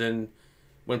that, because then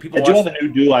when people I do have a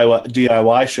new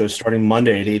DIY show starting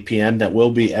Monday at 8 p.m. that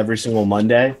will be every single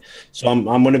Monday. So I'm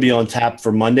going to be on tap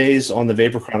for Mondays on the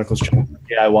Vapor Chronicles channel for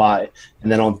DIY,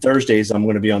 and then on Thursdays I'm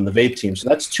going to be on the Vape team. So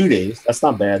that's 2 days. That's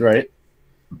not bad, right?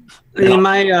 I mean,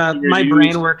 my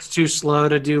brain works too slow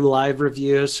to do live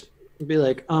reviews. It'd be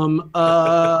like,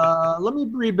 let me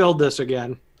rebuild this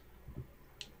again.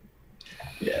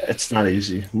 Yeah, it's not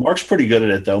easy. Mark's pretty good at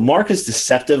it, though. Mark's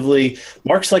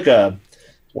like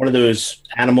one of those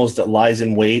animals that lies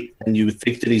in wait, and you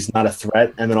think that he's not a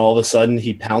threat, and then all of a sudden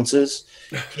he pounces.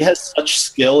 He has such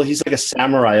skill. He's like a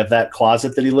samurai of that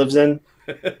closet that he lives in.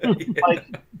 Like,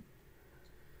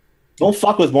 don't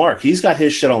fuck with Mark. He's got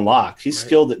his shit on lock. He's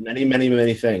skilled at many, many,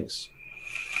 many things.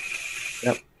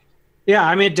 Yep. Yeah,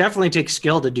 I mean, it definitely takes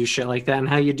skill to do shit like that, and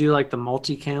how you do like the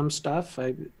multicam stuff.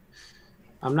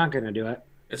 I'm not gonna do it.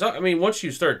 I mean, once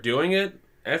you start doing it,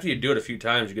 after you do it a few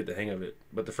times, you get the hang of it.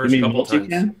 But the first couple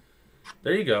times,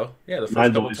 there you go. Yeah, the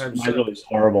first couple times. Mine's always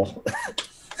horrible.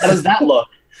 How does that look?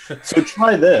 So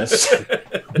try this.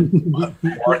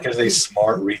 Mark is a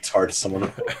smart retard. Someone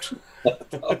wrote.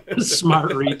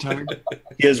 Smart retard.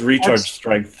 He has recharge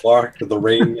strength. Mark, the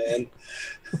Rain Man.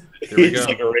 He's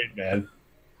like a rain man.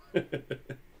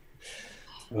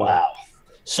 Wow.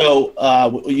 So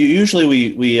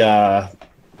usually we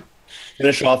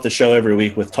finish off the show every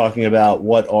week with talking about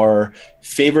what our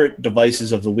favorite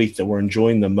devices of the week that we're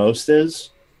enjoying the most is.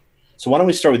 So why don't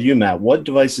we start with you, Matt? What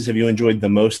devices have you enjoyed the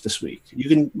most this week?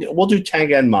 We'll do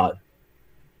Tank and Mod.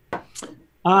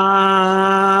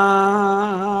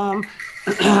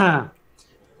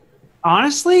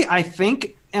 Honestly, I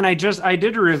think, and I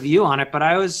did a review on it, but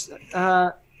I was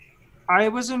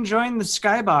enjoying the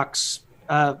Skybox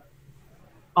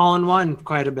all-in-one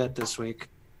quite a bit this week.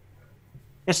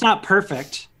 It's not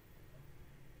perfect,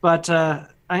 but I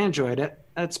enjoyed it.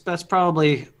 That's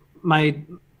probably my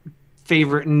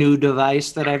favorite new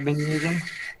device that I've been using.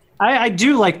 I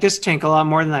do like this tank a lot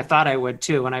more than I thought I would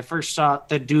too. When I first saw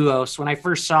the Duos, when I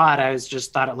first saw it, I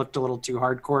just thought it looked a little too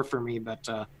hardcore for me. But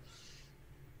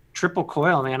triple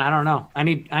coil, man, I don't know.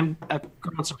 I've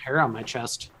grown some hair on my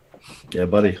chest. Yeah,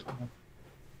 buddy.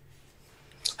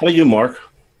 How about you, Mark?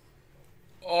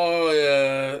 Oh,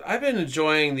 yeah. I've been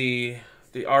enjoying the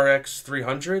RX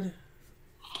 300.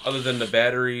 Other than the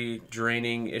battery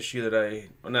draining issue that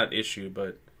not issue,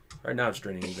 but right now it's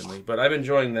draining evenly. But I've been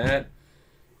enjoying that.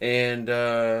 And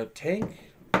tank,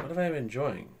 what have I been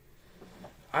enjoying?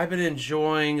 I've been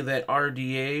enjoying that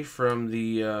RDA from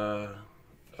the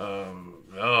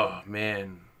oh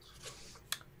man,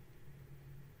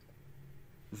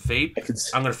 Vape.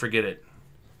 I'm gonna forget it.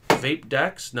 Vape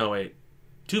decks? No wait,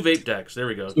 two vape decks. There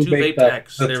we go. Two vape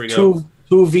decks. There we go.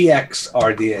 Two VX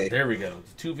RDA. There we go.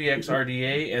 Two VX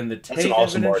RDA, and the tank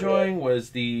awesome I've been RDA. enjoying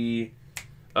was the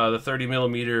 30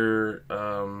 millimeter.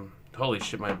 Holy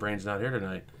shit, my brain's not here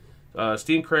tonight.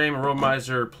 Steam Crane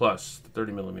Aromizer Plus,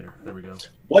 30 millimeter. There we go.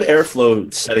 What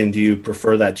airflow setting do you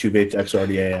prefer that 2 Vape X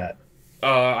RDA at?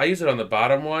 I use it on the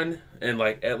bottom one, and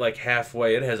at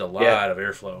halfway, it has a lot of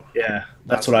airflow. Yeah,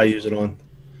 that's what I use it on.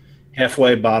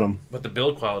 Halfway bottom. But the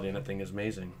build quality on that thing is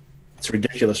amazing. It's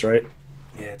ridiculous, right?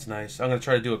 Yeah, it's nice. I'm gonna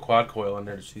try to do a quad coil on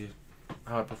there to see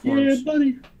how it performs. Yeah,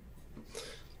 buddy.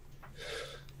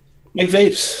 Make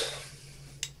vapes.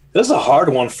 This is a hard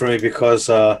one for me because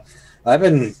I've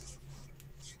been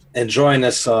enjoying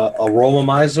this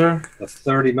Aromizer, the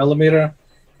 30 millimeter,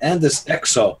 and this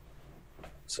EXO.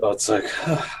 So it's like,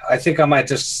 I think I might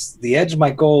the edge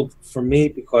might go for me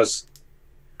because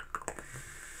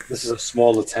this is a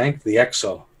smaller tank, the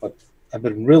EXO. But I've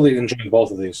been really enjoying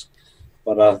both of these.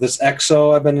 But this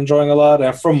EXO I've been enjoying a lot.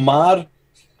 And from Mod,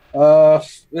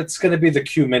 it's going to be the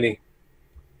Q Mini.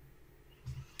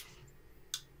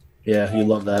 Yeah, you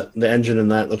love that. The engine in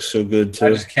that looks so good too. I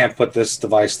just can't put this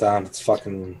device down. It's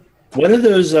fucking. When are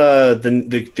those the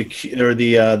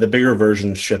bigger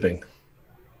versions shipping?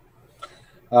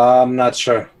 I'm not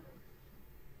sure.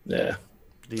 Yeah.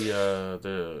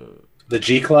 The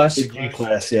G class. The G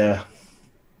class, yeah.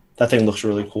 That thing looks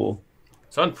really cool.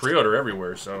 It's on pre-order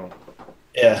everywhere, so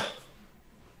Yeah.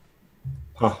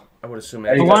 Huh. I would assume.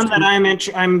 The one that I'm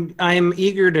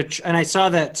eager to, and I saw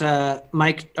that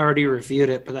Mike already reviewed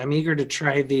it, but I'm eager to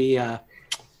try the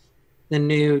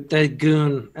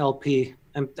Goon LP.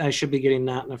 I should be getting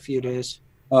that in a few days.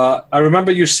 I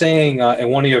remember you saying in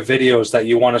one of your videos that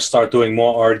you want to start doing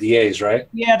more RDAs, right?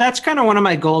 Yeah, that's kind of one of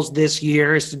my goals this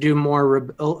year is to do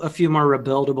a few more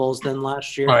rebuildables than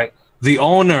last year. All right. The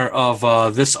owner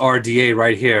of this RDA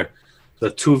right here, the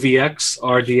 2VX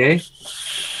RDA,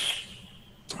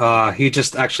 he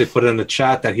just actually put in the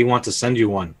chat that he wants to send you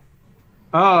one.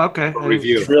 Oh, okay.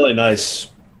 Review. It's really nice.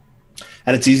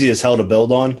 And it's easy as hell to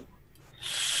build on.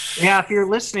 Yeah, if you're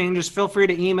listening, just feel free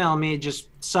to email me. Just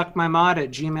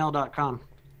suckmymod@gmail.com.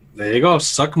 There you go.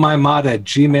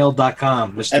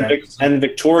 Suckmymod@gmail.com, Mr. And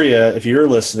Victoria, if you're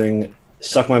listening,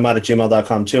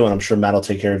 suckmymod@gmail.com too, and I'm sure Matt will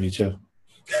take care of you too.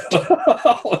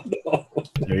 Oh, no.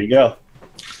 There you go.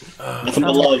 Nothing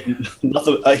but love.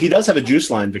 Nothing, he does have a juice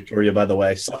line, Victoria, by the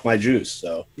way. Suck my juice.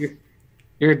 So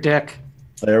You're a dick.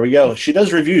 there we go. She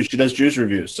does reviews. She does juice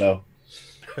reviews. So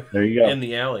there you go. In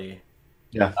the alley.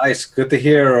 Yeah. Nice. Good to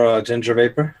hear, Ginger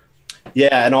Vapor.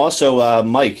 Yeah, and also,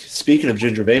 Mike, speaking of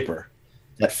Ginger Vapor,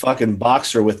 that fucking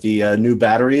boxer with the new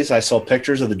batteries, I saw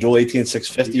pictures of the Dual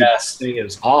 18650. Yes. That thing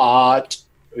is hot.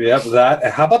 Yep,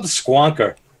 that. How about the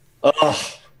Squonker? Oh,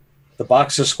 The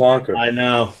Boxer Squonker. I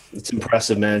know. It's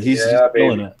impressive, man. He's Yeah,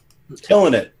 killing it.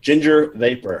 Killing it. Ginger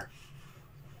Vapor.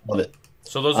 Love it.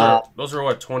 So those are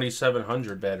what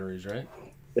 2700 batteries, right?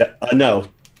 Yeah, no.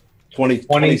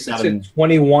 27.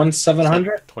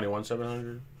 21700?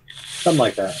 21700. Something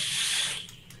like that.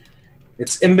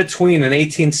 It's in between an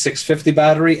 18650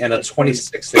 battery and a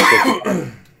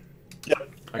 26650.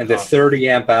 Yep. And they're 30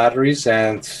 amp batteries,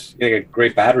 and you get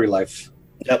great battery life.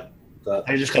 Yep.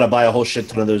 I just gotta buy a whole shit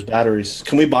ton of those batteries.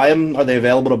 Can we buy them? Are they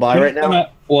available to buy right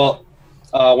now? Well,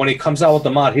 when he comes out with the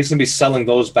mod, he's gonna be selling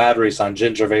those batteries on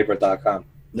gingervapor.com.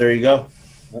 There you go.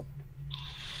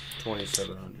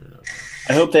 2,700.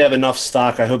 I hope they have enough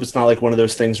stock. I hope it's not like one of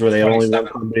those things where they only one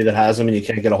company that has them and you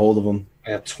can't get a hold of them.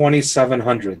 Yeah,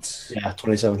 2,700s. Yeah,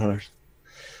 2,700.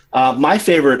 My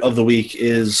favorite of the week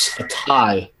is a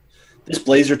tie. This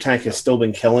Blazer tank has still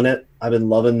been killing it. I've been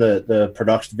loving the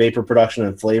production, vapor production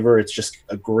and flavor. It's just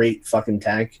a great fucking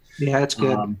tank. Yeah, it's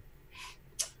good.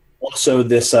 Also,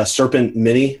 this Serpent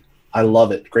Mini, I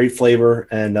love it. Great flavor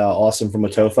and awesome from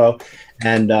Motofo.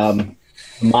 And the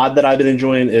mod that I've been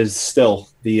enjoying is still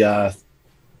the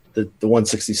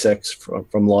 166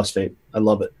 from Lost Vape. I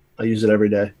love it. I use it every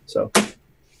day. So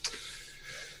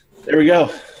there we go.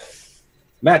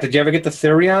 Matt, did you ever get the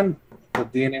Therion, the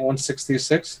DNA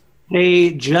 166?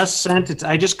 They just sent it.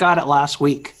 I just got it last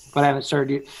week, but I haven't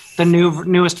started the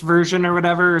newest version or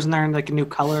whatever. Isn't there like a new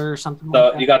color or something?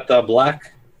 Like that? You got the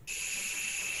black?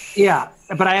 Yeah,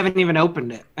 but I haven't even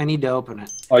opened it. I need to open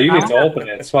it. Oh, you need to open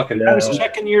it. It's fucking. I was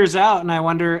checking yours out, and I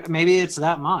wonder maybe it's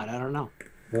that mod. I don't know.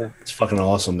 Yeah, it's fucking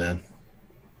awesome, man.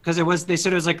 Because it was, they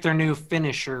said it was like their new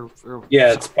finish or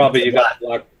yeah, it's probably you got the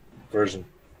black version.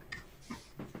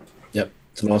 Yep,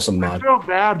 it's an awesome mod. I feel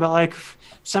bad, but like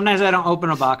sometimes I don't open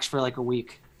a box for like a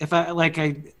week. If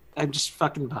I'm just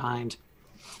fucking behind.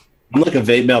 I'm like a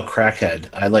vape mail crackhead.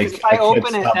 If I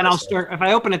open it, then I'll start. If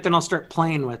I open it, then I'll start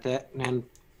playing with it, and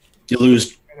you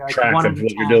lose track of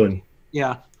what you're doing.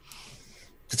 Yeah,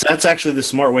 that's actually the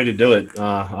smart way to do it.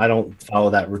 I don't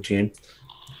follow that routine.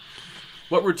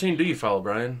 What routine do you follow,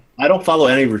 Brian? I don't follow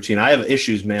any routine. I have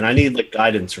issues, man. I need like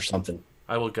guidance or something.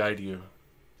 I will guide you.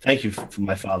 Thank you for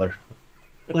my father.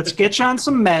 Let's get you on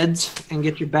some meds and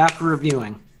get you back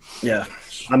reviewing. Yeah,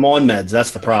 I'm on meds.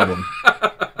 That's the problem.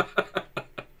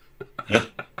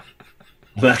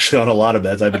 I'm actually on a lot of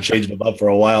meds. I've been changing them up for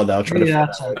a while now. Trying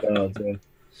to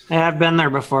I've been there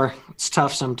before. It's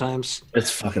tough sometimes.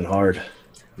 It's fucking hard.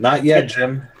 Not yet,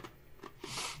 Jim.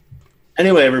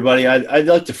 Anyway, everybody, I'd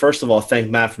like to first of all thank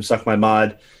Matt from Suck My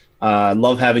Mod. I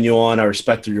love having you on. I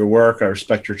respect your work. I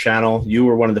respect your channel. You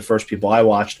were one of the first people I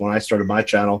watched when I started my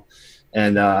channel.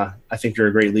 And I think you're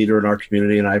a great leader in our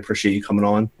community, and I appreciate you coming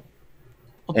on.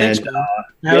 Well, thanks, man.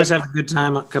 I always have a good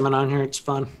time coming on here. It's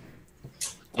fun.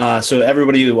 So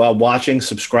everybody watching,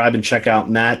 subscribe and check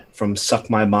out Matt from Suck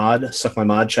My Mod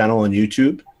channel on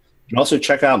YouTube. And also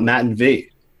check out Matt and V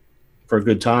for a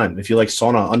good time if you like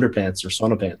sauna underpants or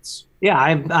sauna pants. Yeah,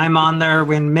 I'm on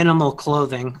there in minimal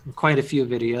clothing. Quite a few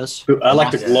videos. I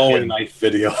like the glowing knife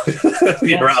video.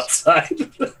 You're outside.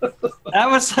 That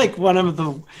was like one of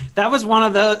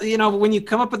the, you know, when you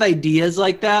come up with ideas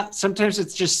like that, sometimes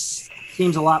it just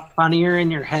seems a lot funnier in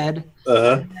your head.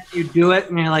 You do it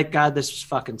and you're like, God, this is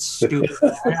fucking stupid.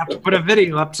 I have to put a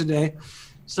video up today.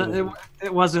 So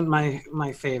it wasn't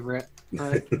my favorite.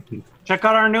 But check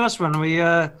out our newest one. We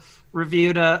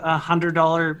reviewed a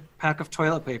 $100 pack of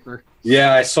toilet paper.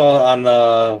 Yeah, I saw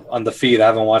on the feed. I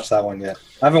haven't watched that one yet.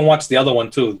 I haven't watched the other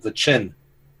one too, the chin.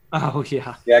 Oh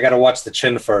yeah. Yeah, I got to watch the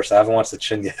chin first. I haven't watched the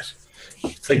chin yet.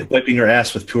 It's like wiping your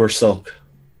ass with pure silk.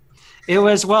 It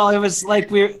was like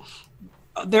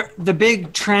the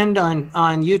big trend on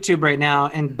YouTube right now,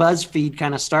 and BuzzFeed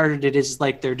kind of started it, is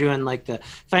like they're doing like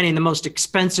finding the most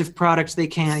expensive products they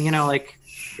can, you know, like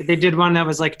they did one that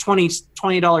was like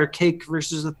 $20 cake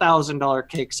versus $1,000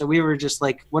 cake. So we were just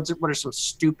like, what are some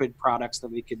stupid products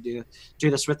that we could do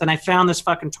this with? And I found this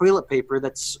fucking toilet paper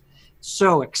that's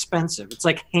so expensive. It's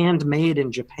like handmade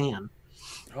in Japan.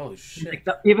 Holy shit.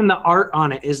 Like even the art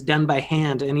on it is done by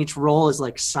hand, and each roll is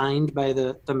like signed by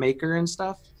the maker and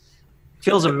stuff.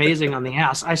 Feels amazing on the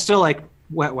ass. I still like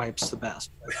wet wipes the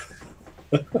best.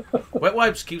 Wet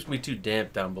wipes keeps me too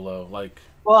damp down below. Like,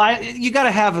 well, you got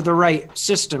to have the right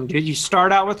system, dude. You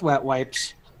start out with wet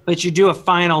wipes, but you do a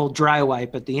final dry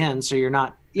wipe at the end, so you're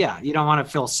not. Yeah, you don't want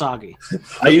to feel soggy.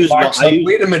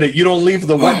 Wait a minute, you don't leave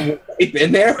the wet wipe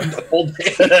in there the whole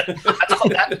day?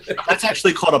 That's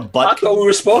actually called a butt. I thought we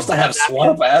were supposed to have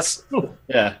swamp ass.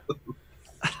 Yeah.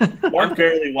 Mark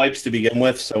barely wipes to begin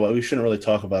with, so we shouldn't really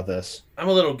talk about this. I'm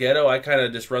a little ghetto. I kind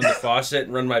of just run the faucet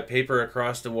and run my paper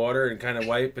across the water and kind of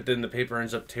wipe, but then the paper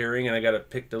ends up tearing, and I got to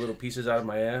pick the little pieces out of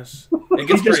my ass. It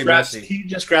gets pretty messy. He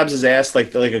just grabs his ass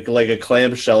like a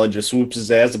clamshell and just swoops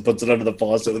his ass and puts it under the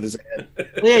faucet with his hand.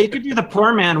 Yeah, you could do the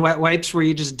poor man wet wipes where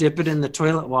you just dip it in the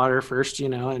toilet water first, you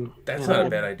know. And that's not a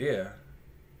bad idea.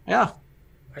 Yeah.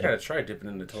 I got to try dipping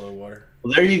in the toilet water.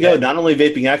 Well, there you go. Not only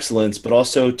vaping excellence, but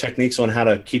also techniques on how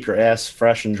to keep your ass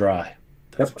fresh and dry.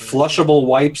 Yep. Flushable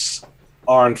wipes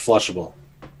aren't flushable.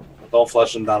 Don't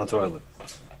flush them down the toilet.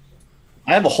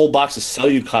 I have a whole box of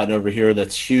Cellucotton over here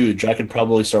that's huge. I could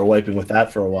probably start wiping with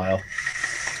that for a while.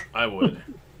 I would.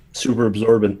 Super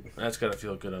absorbent. That's gotta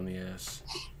feel good on the ass.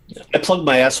 I plug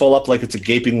my asshole up like it's a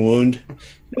gaping wound. You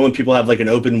know when people have like an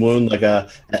open wound, like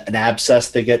an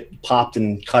abscess, they get popped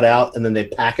and cut out, and then they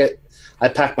pack it. I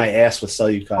pack my ass with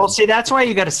Cellucotton. Well, see, that's why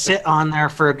you got to sit on there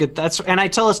for a good. And I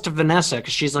tell this to Vanessa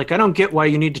because she's like, I don't get why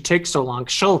you need to take so long.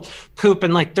 She'll poop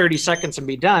in like 30 seconds and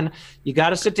be done. You got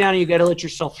to sit down and you got to let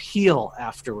yourself heal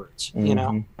afterwards. You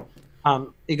know,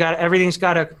 everything's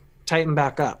got to tighten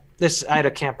back up. I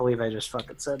can't believe I just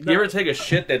fucking said that. You ever take a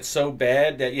shit that's so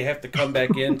bad that you have to come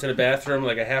back into the bathroom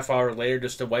like a half hour later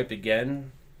just to wipe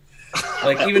again?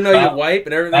 Like, even though you wipe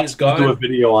and everything's gone, do a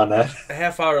video on that. a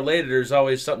half hour later, there's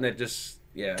always something that just,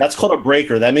 yeah. That's called a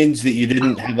breaker. That means that you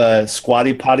didn't have a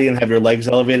squatty potty and have your legs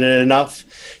elevated enough.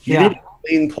 You need a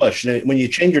clean push. And when you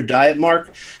change your diet,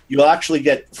 Mark, you'll actually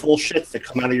get full shits that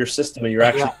come out of your system, and you're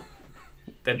actually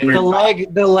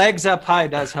the legs up high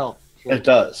does help. It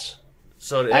does.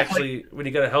 So actually, when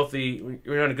you got when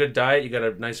you're on a good diet, you got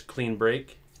a nice clean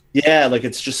break. Yeah, like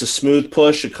it's just a smooth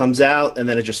push. It comes out and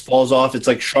then it just falls off. It's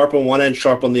like sharp on one end,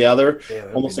 sharp on the other,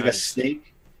 almost like a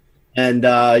snake. And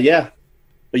but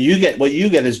what you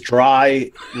get is dry,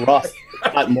 rough,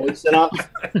 not moist enough,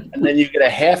 and then you get a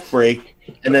half break,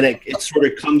 and then it sort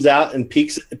of comes out and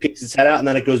peeks its head out, and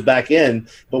then it goes back in.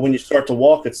 But when you start to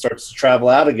walk, it starts to travel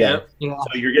out again. Yeah.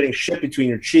 So you're getting shit between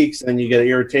your cheeks, and then you get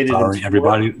irritated. Sorry,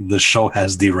 everybody, the show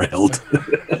has derailed.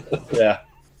 Yeah.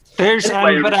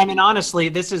 But I mean, honestly,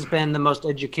 this has been the most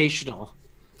educational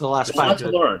the last 5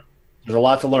 years. There's a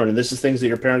lot to learn, and this is things that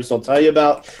your parents don't tell you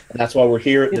about, and that's why we're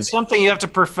here. It's something you have to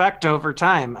perfect over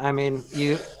time. I mean,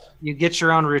 you get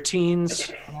your own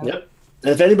routines. Yep.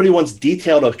 And if anybody wants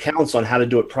detailed accounts on how to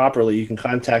do it properly, you can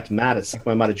contact Matt at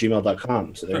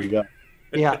suckmymouth@gmail.com. So there you go.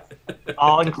 Yeah,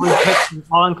 I'll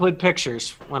include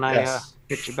pictures when I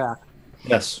get you back.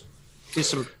 Yes. Do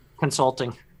some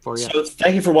consulting for you. So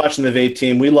thank you for watching the Vape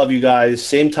Team. We love you guys.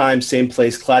 Same time, same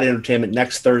place, Cloudy Entertainment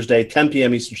next Thursday, 10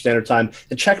 p.m. Eastern Standard Time.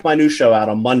 And check my new show out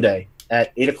on Monday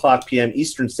at 8 o'clock p.m.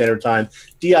 Eastern Standard Time,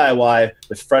 DIY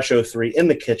with Fresh 03 in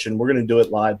the kitchen. We're going to do it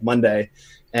live Monday.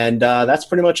 And that's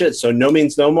pretty much it. So no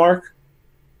means no, Mark.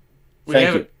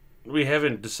 We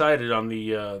haven't decided on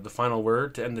the final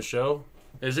word to end the show.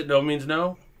 Is it no means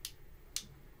no?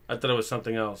 I thought it was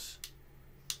something else.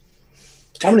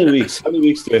 How many weeks? How many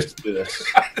weeks do we have to do this?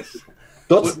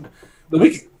 Are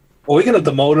we going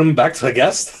to demote him back to a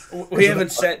guest? We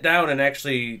haven't sat down and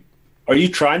actually... Are you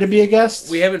trying to be a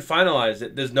guest? We haven't finalized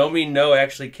it. Does no mean no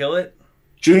actually kill it?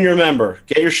 Junior member,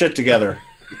 get your shit together.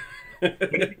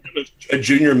 A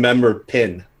junior member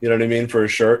pin, you know what I mean, for a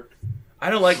shirt.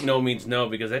 I don't like no means no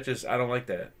because I don't like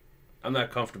that. I'm not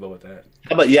comfortable with that.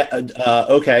 How about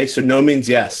okay, so no means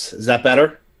yes. Is that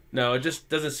better? No, it just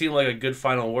doesn't seem like a good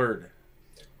final word.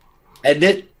 End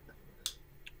it.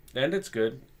 End it's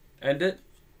good. End it.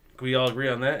 Can we all agree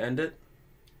on that? End it.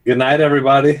 Good night,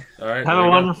 everybody. All right. Have a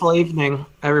wonderful evening,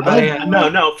 everybody.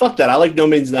 No, fuck that. I like no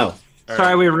means no.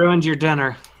 Sorry we ruined your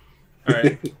dinner. All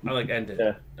right. I like end it.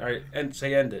 Yeah. All right.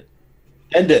 Say end it.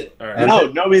 End it. All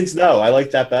right. No means no. I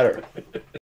like that better.